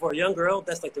biggest for a young girl,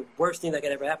 that's the worst thing that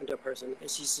could ever happen to a person. And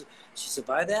she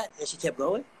survived that, and she kept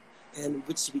going, and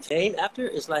what she became after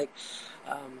is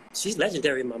she's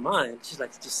legendary in my mind. She's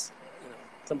just, you know,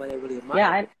 somebody I really admire.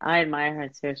 Yeah, I admire her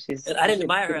too. And I didn't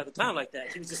admire her at the time like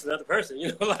that. She was just another person,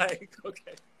 you know,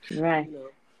 okay. Right. You know,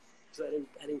 so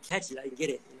I didn't catch it. I didn't get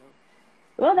it, you know.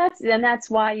 Well, that's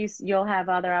why you'll have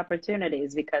other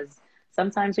opportunities, because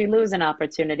sometimes we lose an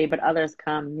opportunity, but others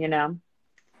come, you know.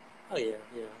 Oh yeah.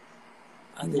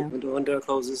 I think when one door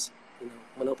closes, you know,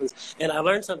 one opens. And I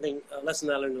learned something. A lesson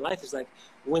that I learned in life is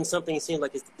when something seems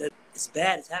like it's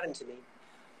bad, it's happening to me.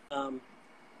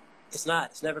 It's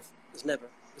not. It's never. It's never.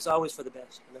 It's always for the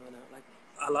best. You know, like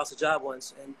I lost a job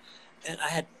once, and I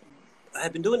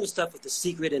had been doing this stuff with The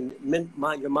Secret and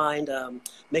your mind,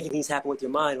 making things happen with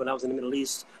your mind. When I was in the Middle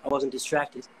East, I wasn't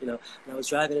distracted, you know, and I was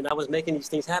driving and I was making these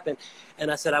things happen.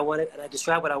 And I said I wanted, and I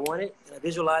described what I wanted, and I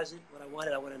visualized it, what I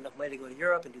wanted. I wanted enough money to go to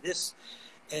Europe and do this.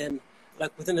 And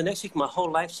like within the next week, my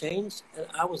whole life changed. And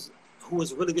who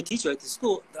was a really good teacher at the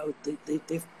school,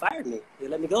 they fired me. They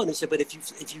let me go. And they said, but if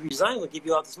you resign, we'll give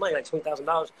you all this money, like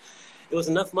 $20,000. It was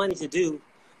enough money to do.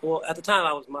 Well, at the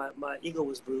time, my ego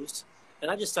was bruised. And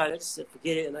I just said,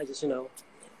 forget it. And I just, you know,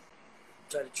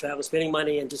 started traveling, spending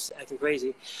money and just acting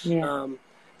crazy. Yeah.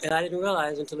 And I didn't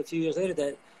realize until a few years later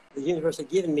that the universe had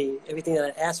given me everything that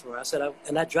I asked for.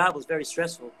 And that job was very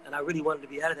stressful. And I really wanted to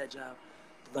be out of that job.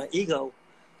 But my ego,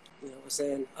 you know, was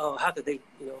saying, oh, how could they,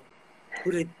 you know,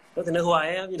 don't they know who I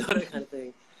am? You know, that kind of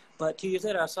thing. But 2 years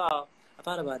later, I thought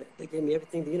about it. They gave me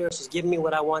everything. The universe was giving me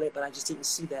what I wanted, but I just didn't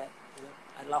see that. You know,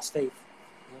 I lost faith.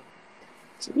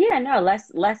 You know? Yeah, no,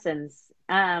 lessons.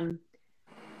 And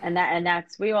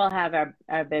that's, we all have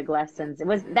our big lessons.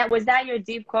 Was that your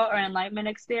deep quote or enlightenment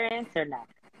experience or not?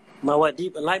 My what,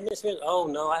 deep enlightenment experience? Oh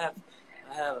no, I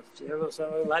have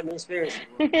some enlightenment experience.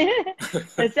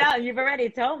 You've already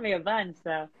told me a bunch,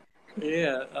 so.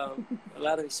 Yeah, a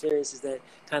lot of experiences that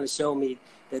kind of show me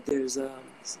that there's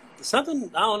something,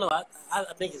 I don't know. I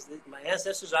think it's my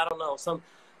ancestors. I don't know. Some,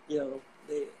 you know,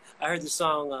 I heard this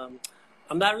song.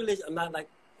 I'm not religious. I'm not like,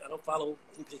 I don't follow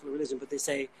any particular religion, but they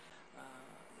say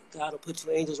God will put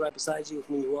two angels right beside you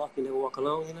when you walk. You never walk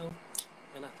alone. You know,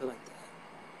 and I feel like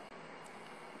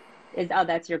that.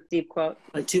 That's your deep quote.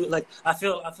 I feel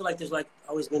like there's like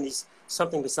always been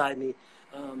something beside me,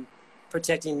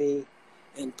 protecting me,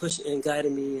 and pushing and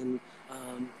guiding me, and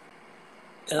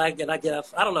I get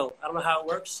off. I don't know how it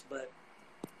works, but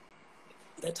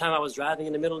that time I was driving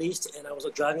in the Middle East, and I was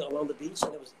driving along the beach,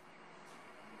 and it was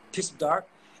pitch dark,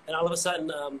 and all of a sudden,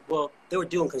 they were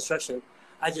doing construction.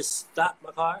 I just stopped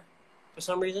my car for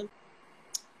some reason,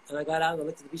 and I got out and I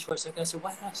looked at the beach for a second. I said,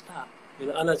 "Why did I stop?" You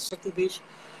know, and I checked the beach,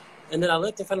 and then I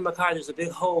looked in front of my car. There's a big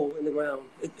hole in the ground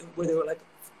where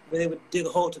they would dig a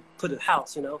hole to put a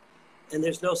house, you know. And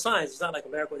there's no signs. It's not like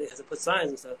America where they have to put signs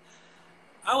and stuff.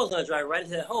 I was going to drive right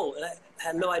into that hole, and I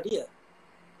had no idea.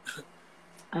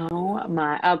 Oh,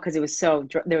 my. Oh, because it was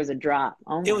there was a drop.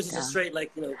 Oh, my It was just God. a straight,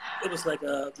 like, you know, it was like,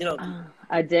 you know.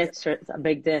 A ditch, a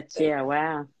big ditch. Yeah,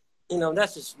 wow. You know,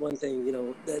 that's just one thing, you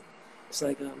know, that it's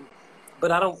like,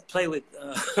 but I don't play with,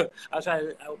 I try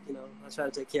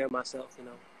to take care of myself, you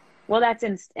know. Well, that's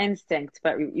instinct,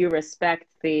 but you respect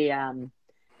the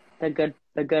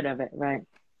good of it, right?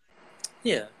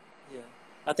 Yeah.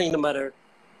 I think no matter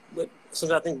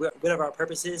sometimes I think whatever our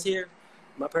purpose is here,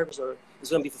 my purpose is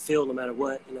going to be fulfilled no matter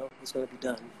what, you know, it's going to be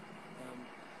done.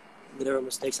 Whatever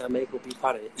mistakes I make will be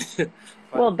part of it.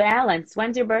 Well, balance.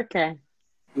 When's your birthday?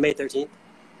 May 13th.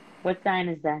 What sign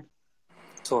is that?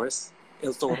 Taurus.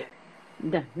 El Toro.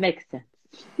 Makes sense.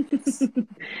 Yes.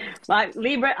 Well,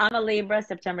 Libra, I'm a Libra,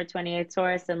 September 28th.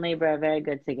 Taurus and Libra are very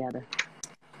good together.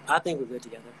 I think we're good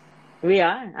together. We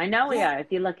are. I know we are.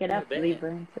 If you look it up,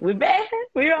 Libra. We're bad.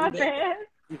 We are bad.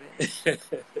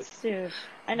 Sure.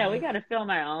 I know. We got to film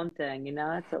our own thing. You know,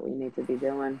 that's what we need to be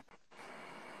doing.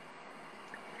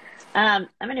 I'm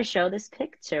going to show this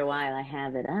picture while I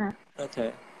have it up.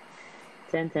 Okay.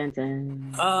 Dun, dun,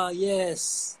 dun.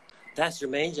 Yes. That's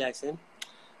Jermaine Jackson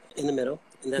in the middle.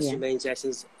 And that's Jermaine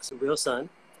Jackson's real son,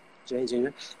 Jermaine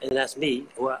Jr. And that's me.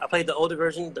 Well, I played the older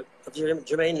version of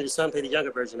Jermaine, and his son played the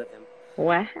younger version of him.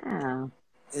 Wow.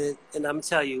 And I'm going to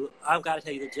tell you, I've got to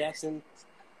tell you that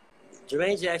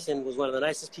Jermaine Jackson was one of the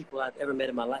nicest people I've ever met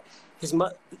in my life.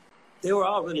 They were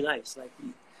all really nice. Like,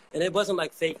 and it wasn't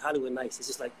like fake Hollywood nice. It's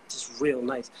just real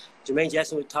nice. Jermaine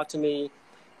Jackson would talk to me,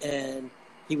 and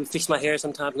he would fix my hair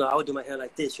sometimes. No, I would do my hair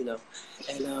like this, you know.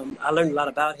 And I learned a lot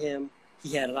about him.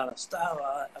 He had a lot of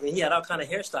style. He had all kind of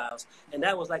hairstyles. And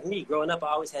that was like me. Growing up, I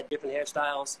always had different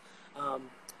hairstyles.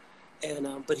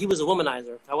 But he was a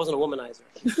womanizer. I wasn't a womanizer.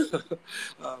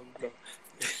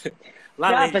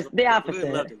 The opposite.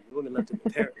 Women loved him. Women loved him,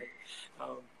 apparently.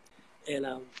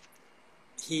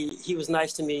 He was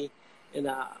nice to me. And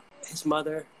his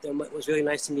mother was really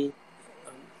nice to me,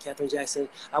 Catherine Jackson.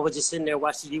 I was just sitting there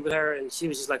watching TV with her, and she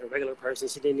was just like a regular person.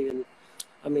 She didn't even,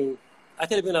 I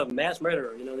could have been a mass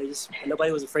murderer. You know,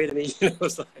 nobody was afraid of me. You know, it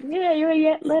was like, yeah, you're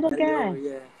a little guy.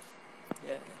 Yeah.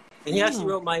 And he actually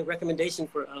wrote me a recommendation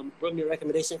for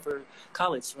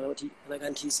college when I got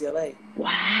into UCLA.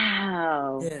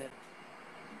 Wow. Yeah.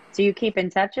 Do you keep in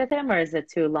touch with him, or is it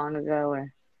too long ago?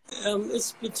 Or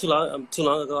it's been too long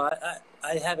ago.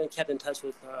 I haven't kept in touch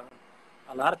with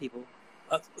a lot of people.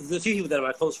 The few people that are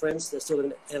my close friends, they're still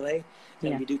in LA,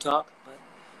 and we do talk. But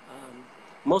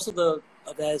most of that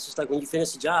is just like when you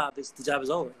finish the job is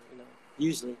over. You know,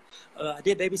 usually. I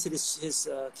did babysit his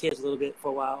kids a little bit for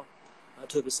a while,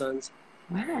 2 of his sons.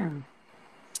 Wow.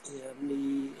 Yeah,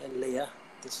 me and Leah,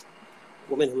 this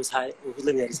woman who was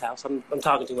living at his house. I'm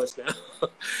talking too much now.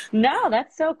 No,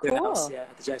 that's so cool. Their house,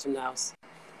 at the Jackson house.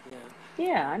 Yeah.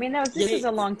 Yeah, I mean, this was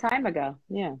a long time ago.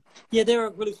 Yeah. Yeah, they were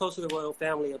really close to the royal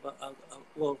family.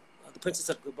 The Princess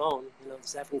of Gabon, you know,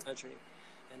 this African country,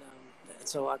 and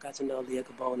so I got to know Leah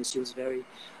Gabon, and she was very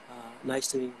nice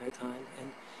to me, very kind,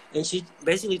 and she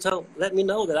basically let me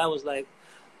know that I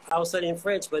was studying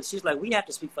French, but she's like, we have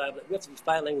to speak 5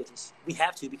 languages. We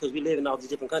have to, because we live in all these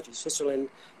different countries, Switzerland,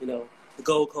 you know, the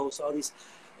Gold Coast, all these.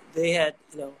 They had,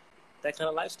 you know, that kind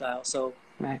of lifestyle. So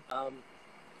right.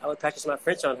 I would practice my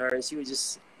French on her, and she would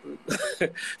just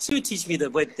she would teach me the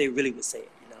way that they really would say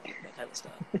it, you know, that kind of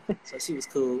stuff. So she was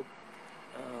cool.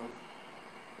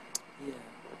 Yeah.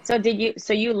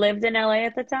 So you lived in LA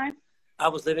at the time? I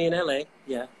was living in LA.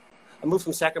 Yeah, I moved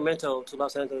from Sacramento to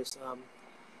Los Angeles.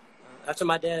 After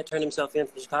my dad turned himself in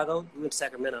from Chicago, we went to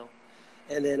Sacramento,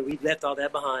 and then we left all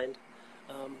that behind.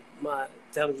 My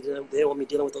family they didn't want me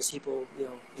dealing with those people, you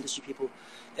know, industry people,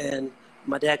 and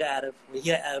my dad got out. When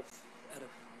he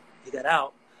got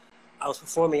out, I was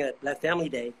performing at Black Family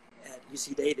Day at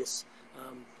UC Davis,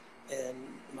 and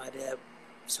my dad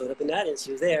showed up in the audience.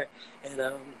 He was there, and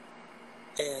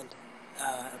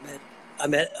I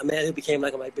met a man who became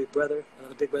like my big brother,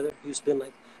 another big brother, who's been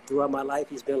like throughout my life.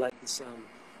 He's been like this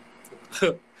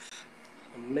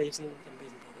amazing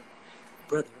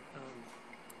brother.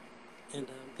 And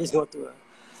he's going through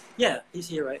he's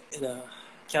here right in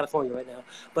California right now.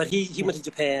 But he went to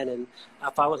Japan, and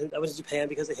I followed him. I went to Japan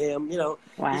because of him. You know,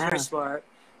 wow. He's very smart,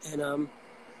 and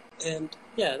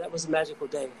yeah, that was a magical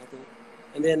day, I think.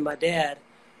 And then my dad,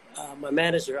 my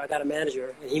manager, I got a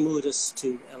manager, and he moved us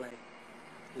to LA.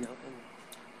 You know, and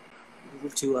we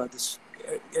moved to this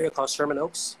area called Sherman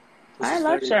Oaks. I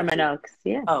love Sherman Oaks.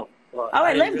 Yeah. Oh. Well,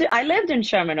 I lived in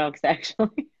Sherman Oaks,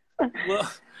 actually. Well,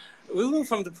 we moved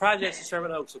from the projects to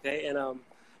Sherman Oaks, okay,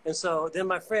 and so then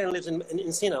my friend lives in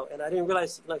Encino, and I didn't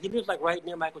realize, you know, he lived like right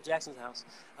near Michael Jackson's house.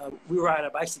 We were riding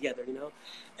our bikes together, you know,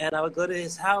 and I would go to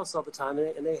his house all the time,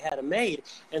 and they had a maid,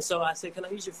 and so I said, "Can I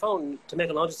use your phone?" To make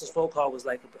a long distance phone call was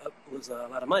like a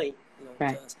lot of money, you know.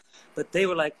 Right. But they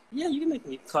were like, "Yeah, you can make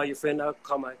me call your friend. I'll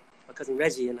call my cousin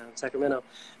Reggie in Sacramento,"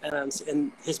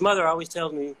 and his mother always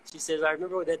tells me, she says, "I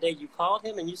remember that day you called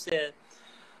him and you said,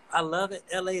 I love it.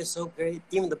 LA is so great.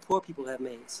 Even the poor people have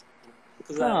maids."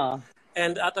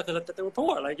 And I thought that they were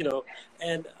poor, like, you know.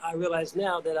 And I realize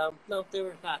now that no, they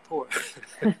were not poor.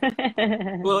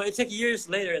 Well, it took years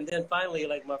later, and then finally,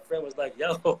 like, my friend was like,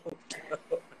 "Yo,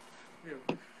 you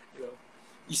know,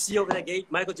 you see over that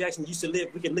gate, Michael Jackson used to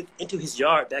live. We can look into his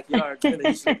backyard. He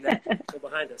used to live that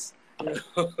behind us." You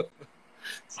know?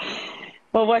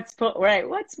 Well,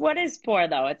 what is poor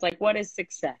though? It's like, what is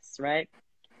success, right?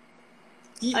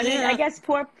 Yeah. I mean, I guess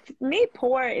poor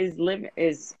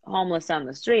is homeless on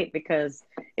the street, because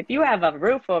if you have a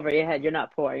roof over your head, you're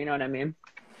not poor. You know what I mean?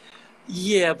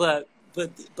 Yeah, but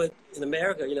in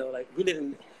America, you know, like you live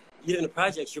in the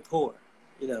projects, you're poor.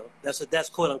 You know, that's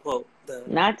quote unquote.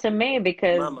 Not to me,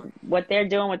 because what they're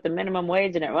doing with the minimum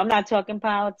wage and I'm not talking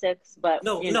politics, but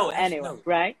anyway,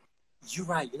 right? You're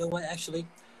right. You know what? Actually,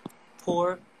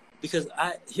 poor, because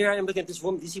I am looking at this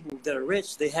woman. These people that are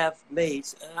rich, they have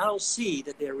maids, and I don't see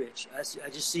that they're rich. I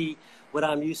just see what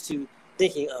I'm used to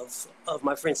thinking of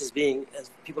my friends as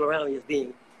people around me as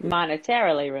being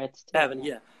monetarily rich. Having,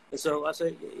 yeah. And so I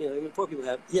say, you know, even poor people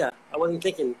have. Yeah, I wasn't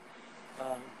thinking.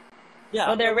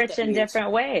 Well, they're rich in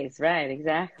different ways, right?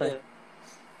 Exactly. Yeah.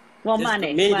 Well, there's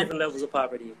many different levels of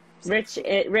poverty. Rich,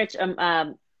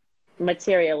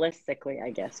 materialistically, I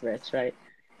guess, rich, right?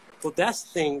 Well,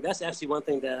 that's actually one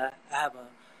thing that I have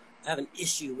an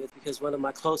issue with, because one of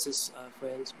my closest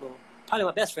friends, well, probably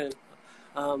my best friend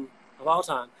of all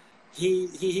time,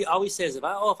 he always says, if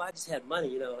I just had money,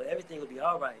 you know, everything would be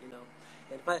all right, you know.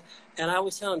 And I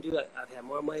always tell him, dude, I've had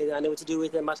more money than I know what to do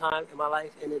with in my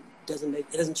life, and it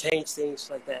doesn't change things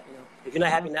like that, you know. If you're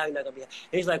not happy now, you're not gonna be happy.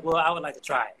 And he's like, well, I would like to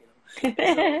try it, you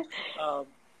know. So,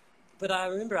 but I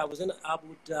remember I was in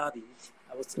Abu Dhabi.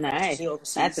 I was nice.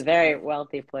 Overseas. That's a very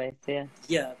wealthy place, yeah.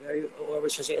 Yeah, very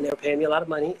rich, and they were paying me a lot of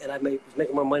money, and I was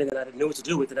making more money than I knew what to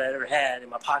do with, that I ever had in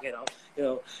my pocket, you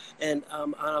know. And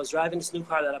I was driving this new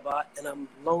car that I bought, and I'm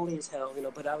lonely as hell, you know.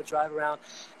 But I would drive around,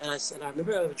 and I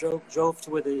remember I drove to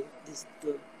where the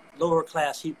lower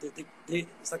class,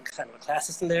 it's like kind of a class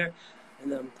system there,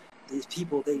 and these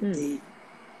people,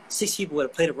 6 people with a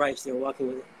plate of rice, they were walking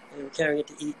with it. and they were carrying it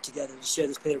to eat together, to share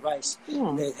this plate of rice. Yeah.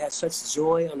 And they had such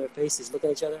joy on their faces looking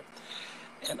at each other.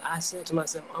 And I said to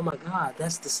myself, oh my God,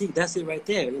 that's the secret. That's it right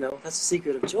there. You know, that's the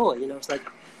secret of joy. You know, it's like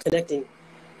connecting,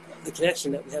 the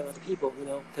connection that we have with other people, you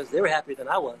know, because they were happier than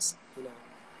I was, you know.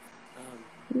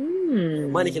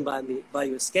 Money can buy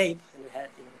you escape, and it had,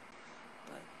 you know.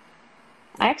 But,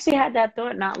 I actually had that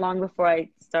thought not long before I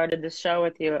started the show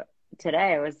with you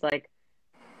today. I was like,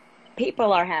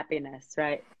 people are happiness,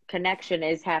 right? Connection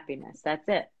is happiness. That's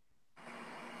it.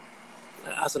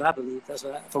 That's what I believe.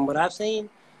 From what I've seen,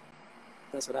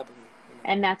 that's what I believe. You know?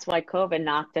 And that's why COVID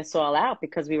knocked us all out,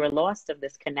 because we were lost of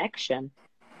this connection.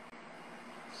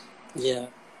 Yeah,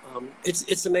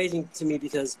 it's amazing to me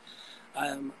because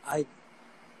I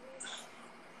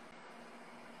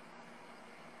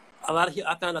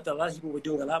found out that a lot of people were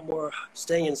doing a lot more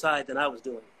staying inside than I was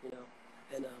doing, you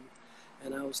know,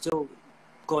 and I was still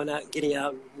going out, getting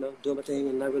out, you know, doing my thing,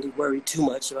 and not really worried too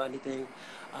much about anything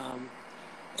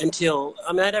until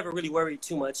I never really worried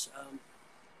too much,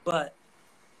 but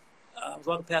I was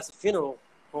walking past a funeral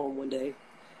home one day,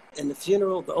 and the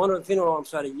owner of the funeral home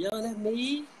started yelling at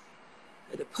me.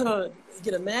 To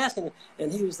get a mask,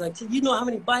 and he was like, you know how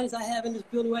many bodies I have in this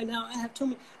building right now? I have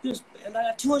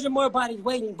 200 more bodies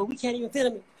waiting, but we can't even fit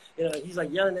them. You know, he's like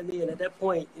yelling at me, and at that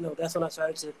point, you know, that's when I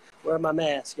started to wear my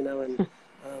mask, you know, and,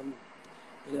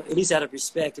 you know, at least out of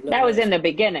respect. That was in the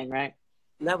beginning, right?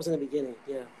 And that was in the beginning,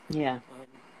 yeah. Yeah.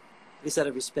 At least out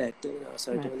of respect, you know, I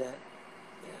started doing that.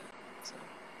 Yeah. So,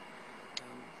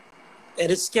 and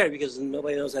it's scary because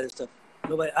nobody knows how this stuff. I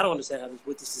don't understand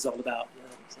what this is all about, you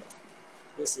know. So.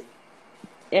 We'll see.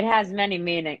 It has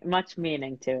much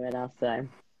meaning to it, I'll say.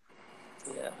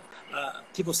 Yeah.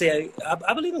 People say,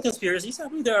 I believe in conspiracies. I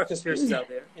believe there are conspiracies out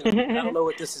there. You know, I don't know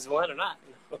what this is one or not.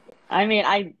 You know? I mean,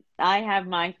 I have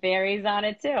my theories on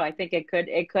it too. I think it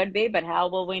could be, but how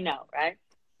will we know, right?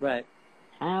 Right.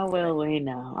 How will we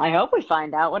know? I hope we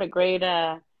find out. What a great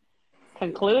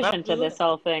conclusion to this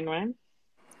whole thing, right?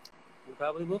 We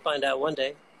probably will find out one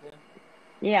day.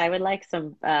 Yeah, I would like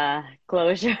some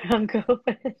closure on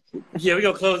COVID. Yeah, we're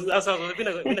going to close. We're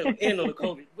not going to end on the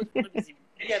COVID. Let me see.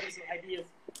 You got some ideas.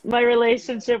 My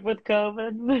relationship with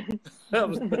COVID.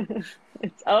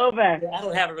 It's over. I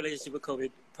don't have a relationship with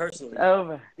COVID personally. It's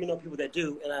over. You know people that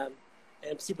do,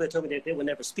 and people that told me that they would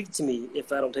never speak to me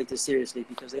if I don't take this seriously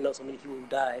because they know so many people who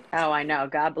died. Oh, I know.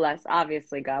 God bless.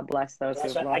 Obviously, God bless those who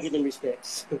lost. I give them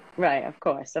respect. Right, of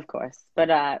course.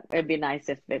 But it'd be nice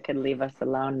if it could leave us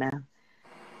alone now.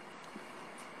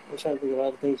 I'm trying to think of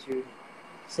all the things you're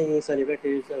singing on your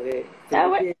records. Okay.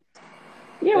 Yeah,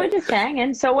 we're just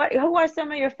hanging. So who are some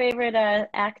of your favorite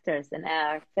actors and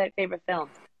favorite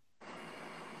films?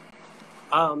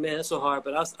 Oh, man, that's so hard.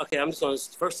 But I'm just going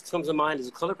to, first comes to mind is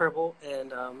Color Purple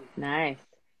and nice.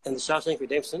 And The Shawshank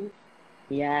Redemption.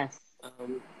 Yes.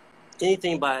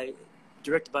 Anything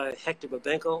directed by Hector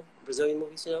Babenco, Brazilian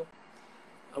movies, you know.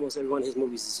 Almost every one of his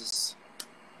movies is just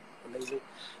amazing.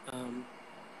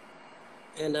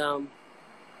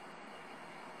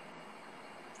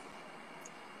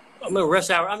 I mean, Rush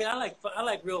Hour. I mean, I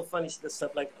like real funny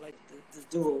stuff like the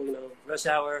duo, you know, Rush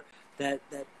Hour, that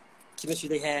chemistry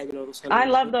they had, you know. I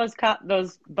love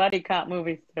those buddy cop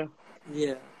movies too.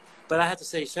 Yeah, but I have to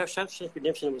say, Shawshank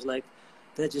Redemption was like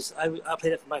that. Just I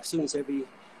play that for my students every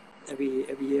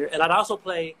year, and I'd also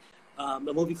play a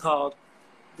movie called.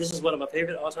 This is one of my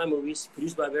favorite all-time movies,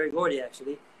 produced by Berry Gordy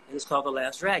actually, and it's called The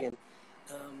Last Dragon.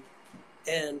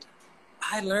 And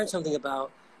I learned something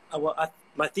about,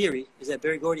 my theory is that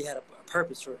Berry Gordy had a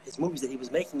purpose for his movies that he was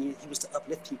making. He was to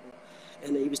uplift people.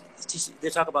 And they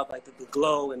talk about like the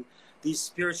glow and these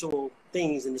spiritual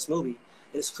things in this movie.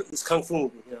 And it's Kung Fu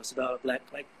movie, you know, it's about a black.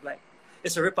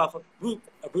 It's a ripoff of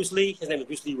Bruce Lee. His name is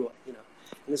Bruce Leroy, you know.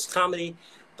 And it's comedy,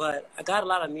 but I got a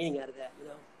lot of meaning out of that, you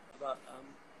know, about a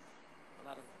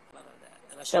lot of that.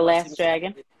 And The Last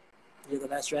Dragon? Yeah, The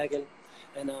Last Dragon.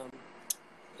 And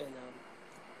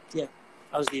yeah,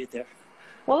 I'll just leave it there.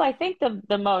 Well, I think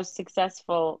the most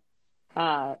successful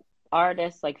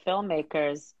artists, like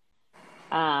filmmakers,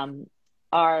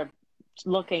 are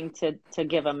looking to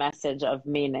give a message of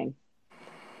meaning.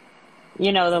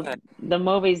 You know, the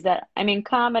movies that, I mean,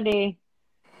 comedy,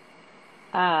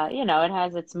 you know, it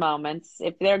has its moments.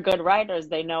 If they're good writers,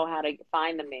 they know how to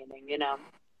find the meaning, you know.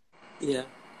 Yeah.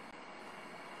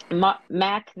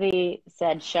 Mac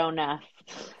said, show enough.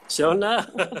 Show enough.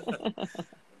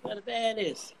 What a bad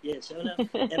is. Yeah, show enough.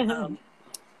 And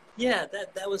yeah,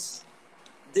 that was,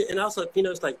 and also, you know,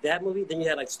 it's like that movie. Then you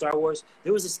had like Star Wars.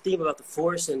 There was this theme about the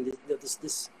Force and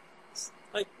this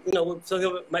like, you know, what some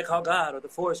people might call God or the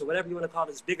Force or whatever you want to call it.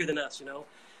 It's bigger than us, you know.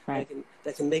 Right.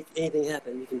 That can make anything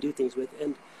happen. You can do things with.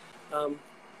 And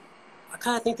I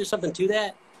kind of think there's something to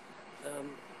that,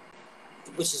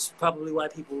 which is probably why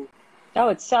people. Oh,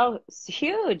 it's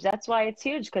huge. That's why it's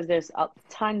huge, because there's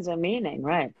tons of meaning,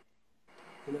 right?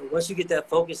 You know, once you get that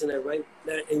focus and and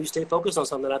you stay focused on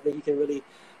something, I think you can really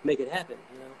make it happen.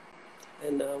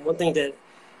 You know, and one thing that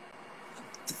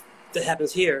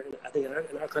happens here, I think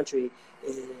in our country,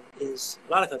 is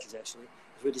a lot of countries actually,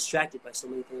 is we're distracted by so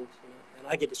many things. You know, and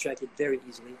I get distracted very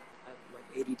easily. I have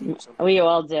like ADD or something. We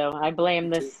all do. I blame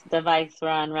this device we're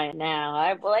on right now.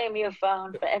 I blame your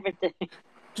phone for everything.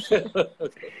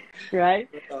 Okay. Right?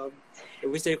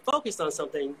 If we stay focused on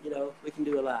something, you know, we can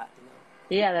do a lot. You know?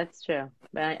 Yeah, that's true.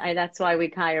 But that's why we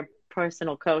hire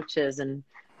personal coaches and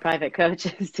private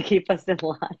coaches to keep us in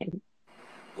line.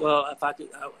 Well, if I could,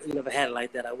 you know, if I had it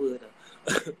like that, I would.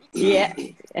 Yeah.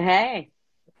 Hey.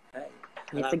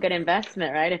 It's a good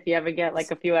investment, right? If you ever get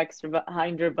like a few extra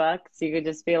 $100, you could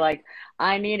just be like,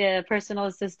 I need a personal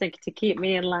assistant to keep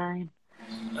me in line.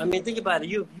 I mean, think about it.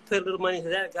 You put a little money into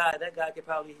that guy could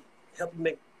probably help you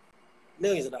make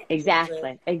millions of dollars.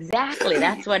 Exactly. Exactly.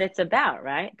 That's what it's about,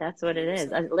 right? That's what it is.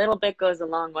 A little bit goes a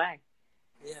long way.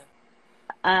 Yeah.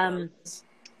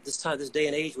 This day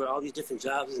and age where all these different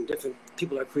jobs and different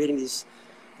people are creating these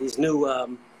new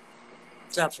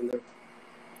jobs from their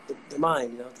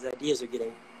mind, you know, these ideas are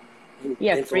getting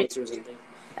influencers and things.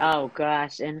 Oh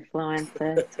gosh,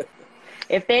 influencers.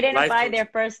 If they didn't buy their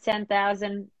first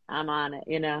 10,000, I'm on it,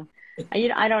 you know.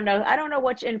 I don't know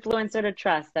which influencer to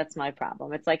trust. That's my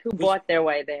problem. It's like, who bought their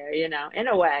way there, you know, in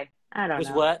a way. I don't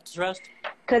know. What to trust?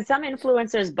 Because some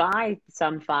influencers buy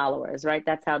some followers, right?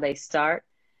 That's how they start.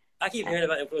 I keep hearing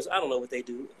about influencers. I don't know what they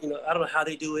do. You know, I don't know how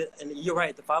they do it. And you're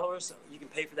right, the followers, you can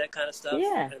pay for that kind of stuff.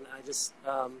 Yeah. And I just,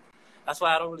 that's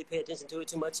why I don't really pay attention to it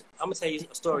too much. I'm going to tell you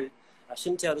a story. I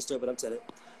shouldn't tell this story, but I'm telling it.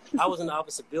 I was in the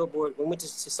office of Billboard. We went to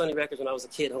Sony Records when I was a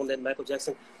kid, home that Michael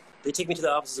Jackson. They took me to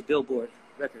the office of Billboard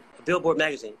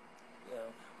magazine. You know,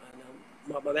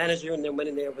 and, my manager and then went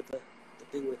in there with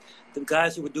the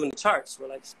guys who were doing the charts were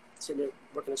like sitting there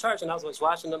working the charts, and I was always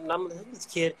watching them. And I'm this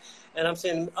kid, and I'm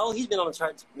saying, "Oh, he's been on the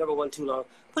charts number 1 too long.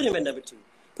 Put him in number 2.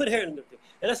 Put her in number 3."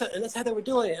 And that's how they were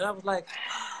doing it. And I was like,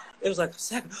 it was like a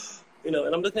second, you know.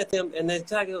 And I'm looking at them, and then the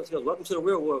guy goes, "Welcome to the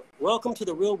real world. Welcome to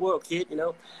the real world, kid." You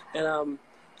know,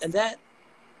 and that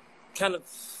kind of,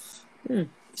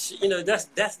 you know,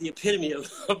 that's the epitome of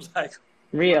like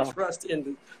real trust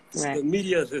in the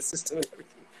media, the system, and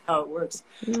everything, how it works.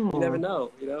 You never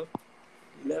know, you know.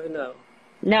 You never know.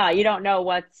 No, you don't know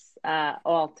what's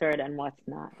altered and what's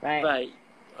not, right? Right.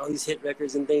 All these hit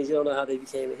records and things, you don't know how they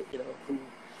became, you know,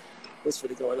 what's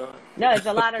really going on. No, there's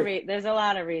a lot of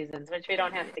reasons, which we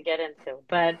don't have to get into.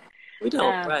 But we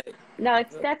don't, right. No,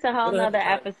 that's a whole nother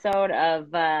episode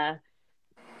of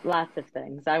lots of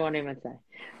things. I won't even say.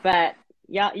 But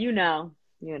yeah, you know.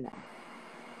 Yeah.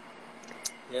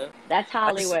 That's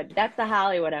Hollywood. That's the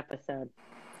Hollywood episode.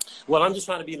 Well, I'm just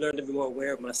trying to learn to be more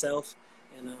aware of myself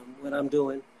and what I'm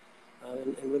doing,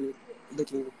 and really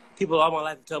looking. People all my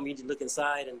life have told me to look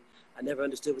inside, and I never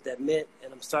understood what that meant,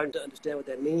 and I'm starting to understand what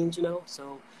that means, you know.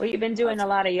 So. Well, you've been doing a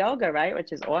lot of yoga, right?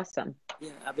 Which is awesome.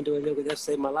 Yeah, I've been doing yoga. That's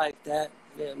saved my life.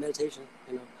 Meditation.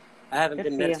 You know, I haven't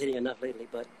been meditating enough lately,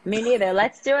 but. Me neither.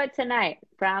 Let's do it tonight.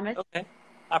 Promise. Okay,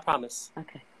 I promise.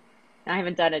 Okay. I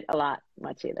haven't done it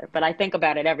much either, but I think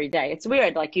about it every day. It's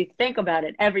weird. Like, you think about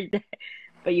it every day,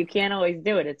 but you can't always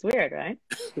do it. It's weird, right?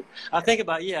 I think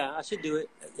about, I should do it,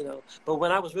 you know. But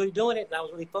when I was really doing it and I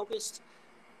was really focused,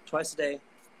 twice a day,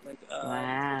 like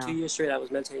wow. For 2 years straight, I was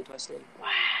meditating twice a day. Wow.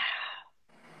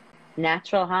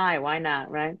 Natural high. Why not,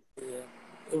 right? Yeah.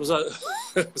 It was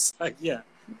it was like, it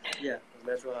was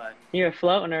natural high. You were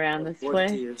floating around this place.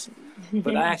 2 years.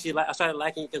 But I started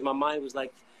liking it because my mind was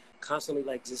like constantly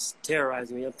like just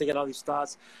terrorizing me. I'm thinking all these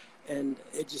thoughts, and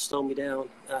it just slowed me down,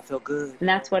 and I felt good. And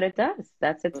that's what it does.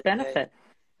 That's its benefit.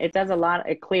 It does a lot.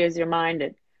 It clears your mind.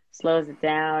 It slows it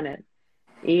down.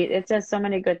 It does so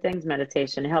many good things.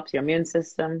 Meditation. It helps your immune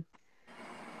system.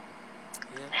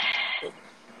 Yeah.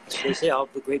 They say all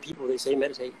the great people. They say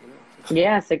meditate. You know.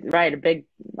 Yes, right.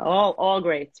 All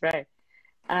greats. Right.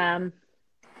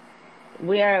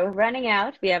 We are running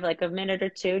out. We have like a minute or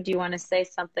two. Do you want to say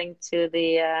something to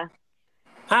the?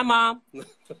 Hi, Mom.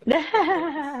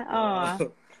 Aw.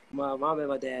 My mom and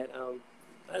my dad.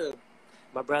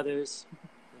 My brothers,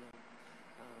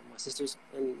 my sisters,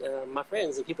 and my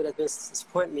friends and people that's been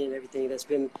supporting me and everything. That's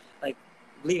been like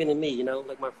believing in me. You know,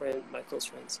 like my close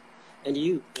friends, and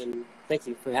you. And thank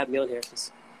you for having me on here.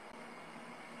 Cause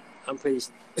I'm pretty.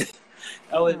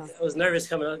 I was nervous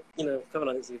coming on. You know, coming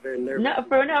on this is very nervous. No,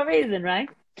 for no reason, right?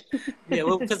 Yeah,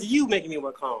 well, because of you making me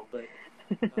more calm, but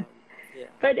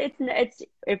But it's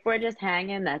if we're just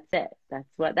hanging, that's it.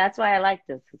 That's why I like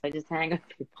this, because I just hang with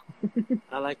people.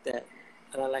 I like that.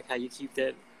 And I like how you keep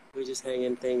that we're just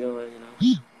hanging thing going, you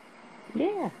know.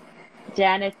 Yeah.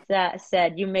 Janet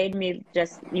said, you made me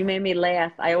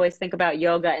laugh. I always think about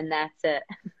yoga, and that's it.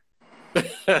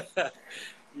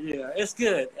 Yeah, it's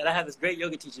good. And I have this great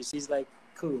yoga teacher. She's like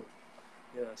cool.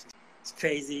 You know, she's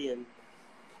crazy and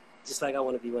just like I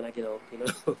want to be when I get old, you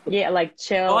know. Yeah, like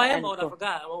chill. Oh, I am old. Cool. I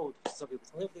forgot. I'm old. Some people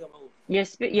think I'm old.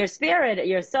 Your spirit,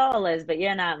 your soul is, but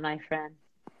you're not, my friend.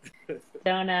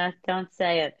 Don't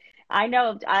say it. I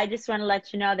know. I just want to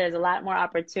let you know there's a lot more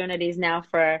opportunities now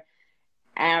for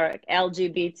our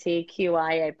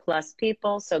LGBTQIA plus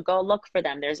people. So go look for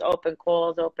them. There's open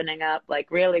calls opening up.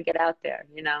 Like, really get out there,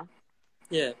 you know?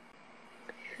 Yeah.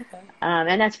 Okay.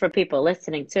 And that's for people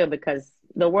listening too, because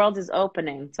the world is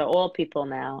opening to all people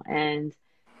now, and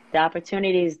the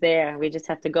opportunity is there. We just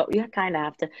have to go. You kind of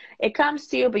have to. It comes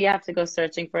to you, but you have to go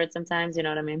searching for it sometimes. You know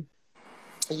what I mean?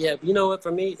 Yeah. But you know what?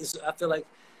 For me, I feel like,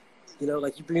 you know,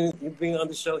 like you bring on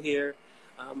the show here,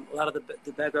 a lot of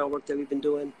the background work that we've been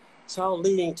doing. It's all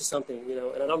leading to something, you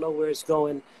know, and I don't know where it's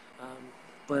going,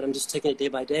 but I'm just taking it day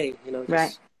by day, you know.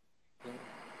 Right. You know.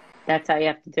 That's how you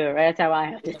have to do it, right? That's how I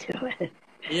have to do it.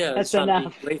 Yeah, that's trying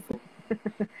enough. to be grateful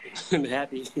and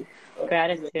happy.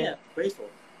 Gratitude. Yeah, grateful.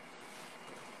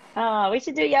 Oh, we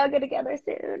should do yoga together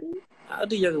soon. I'll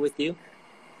do yoga with you.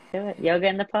 Do it. Yoga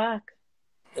in the park.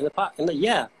 In the park?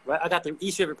 Yeah, right. I got the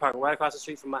East River Park right across the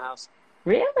street from my house.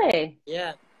 Really?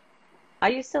 Yeah. I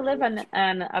used to live on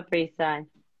the Upper East Side.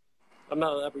 I'm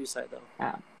not on the Upper East Side, though.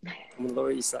 Oh. I'm on the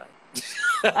Lower East Side.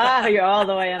 Oh, you're all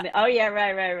the way on the... Oh, yeah,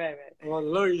 right. I'm on the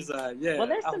Lower East Side, yeah. Well,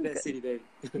 there's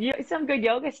some good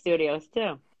yoga studios,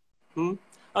 too.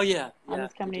 Oh, yeah. I'll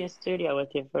just come to your studio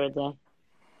with you for a day.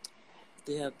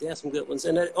 They have some good ones.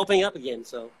 And they're opening up again,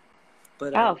 so...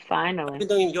 But, finally. I've been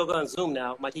doing yoga on Zoom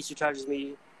now. My teacher charges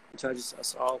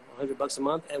us all $100 a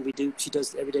month, and she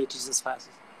does every day, teaches us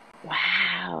classes.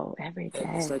 Wow, every day.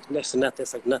 And it's like next to nothing.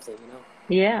 It's like nothing, you know?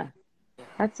 Yeah.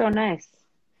 That's so nice.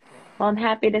 Well, I'm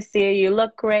happy to see you. You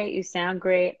look great. You sound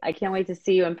great. I can't wait to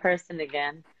see you in person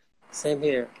again. Same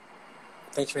here.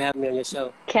 Thanks for having me on your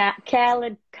show.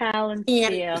 Khalid Colin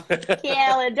Steele.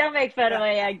 Khalid, don't make fun of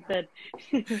my accent.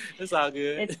 It's all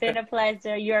good. It's been a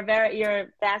pleasure. You're a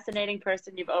fascinating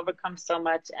person. You've overcome so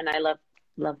much, and I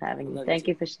love having you. Thank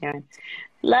you for sharing.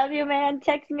 Love you, man.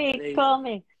 Text me. Call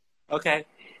me. Okay.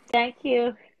 Thank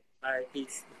you. All right.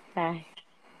 Peace. Bye.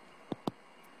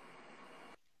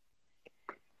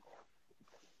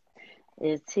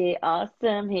 Is he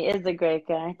awesome? He is a great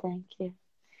guy. Thank you.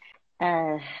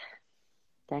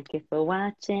 Thank you for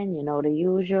watching. You know the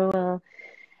usual.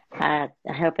 I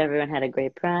hope everyone had a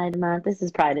great Pride Month. This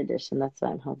is Pride Edition. That's why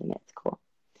I'm holding it. It's cool.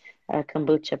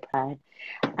 Kombucha Pride.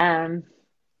 I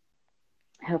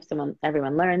hope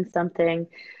everyone learned something.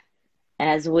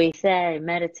 As we say,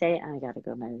 meditate. I gotta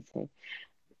go meditate.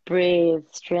 Breathe,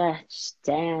 stretch,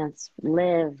 dance,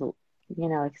 live. You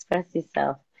know, express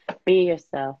yourself. Be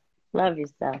yourself. Love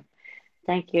yourself.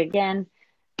 Thank you again.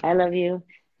 I love you,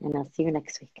 and I'll see you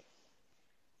next week.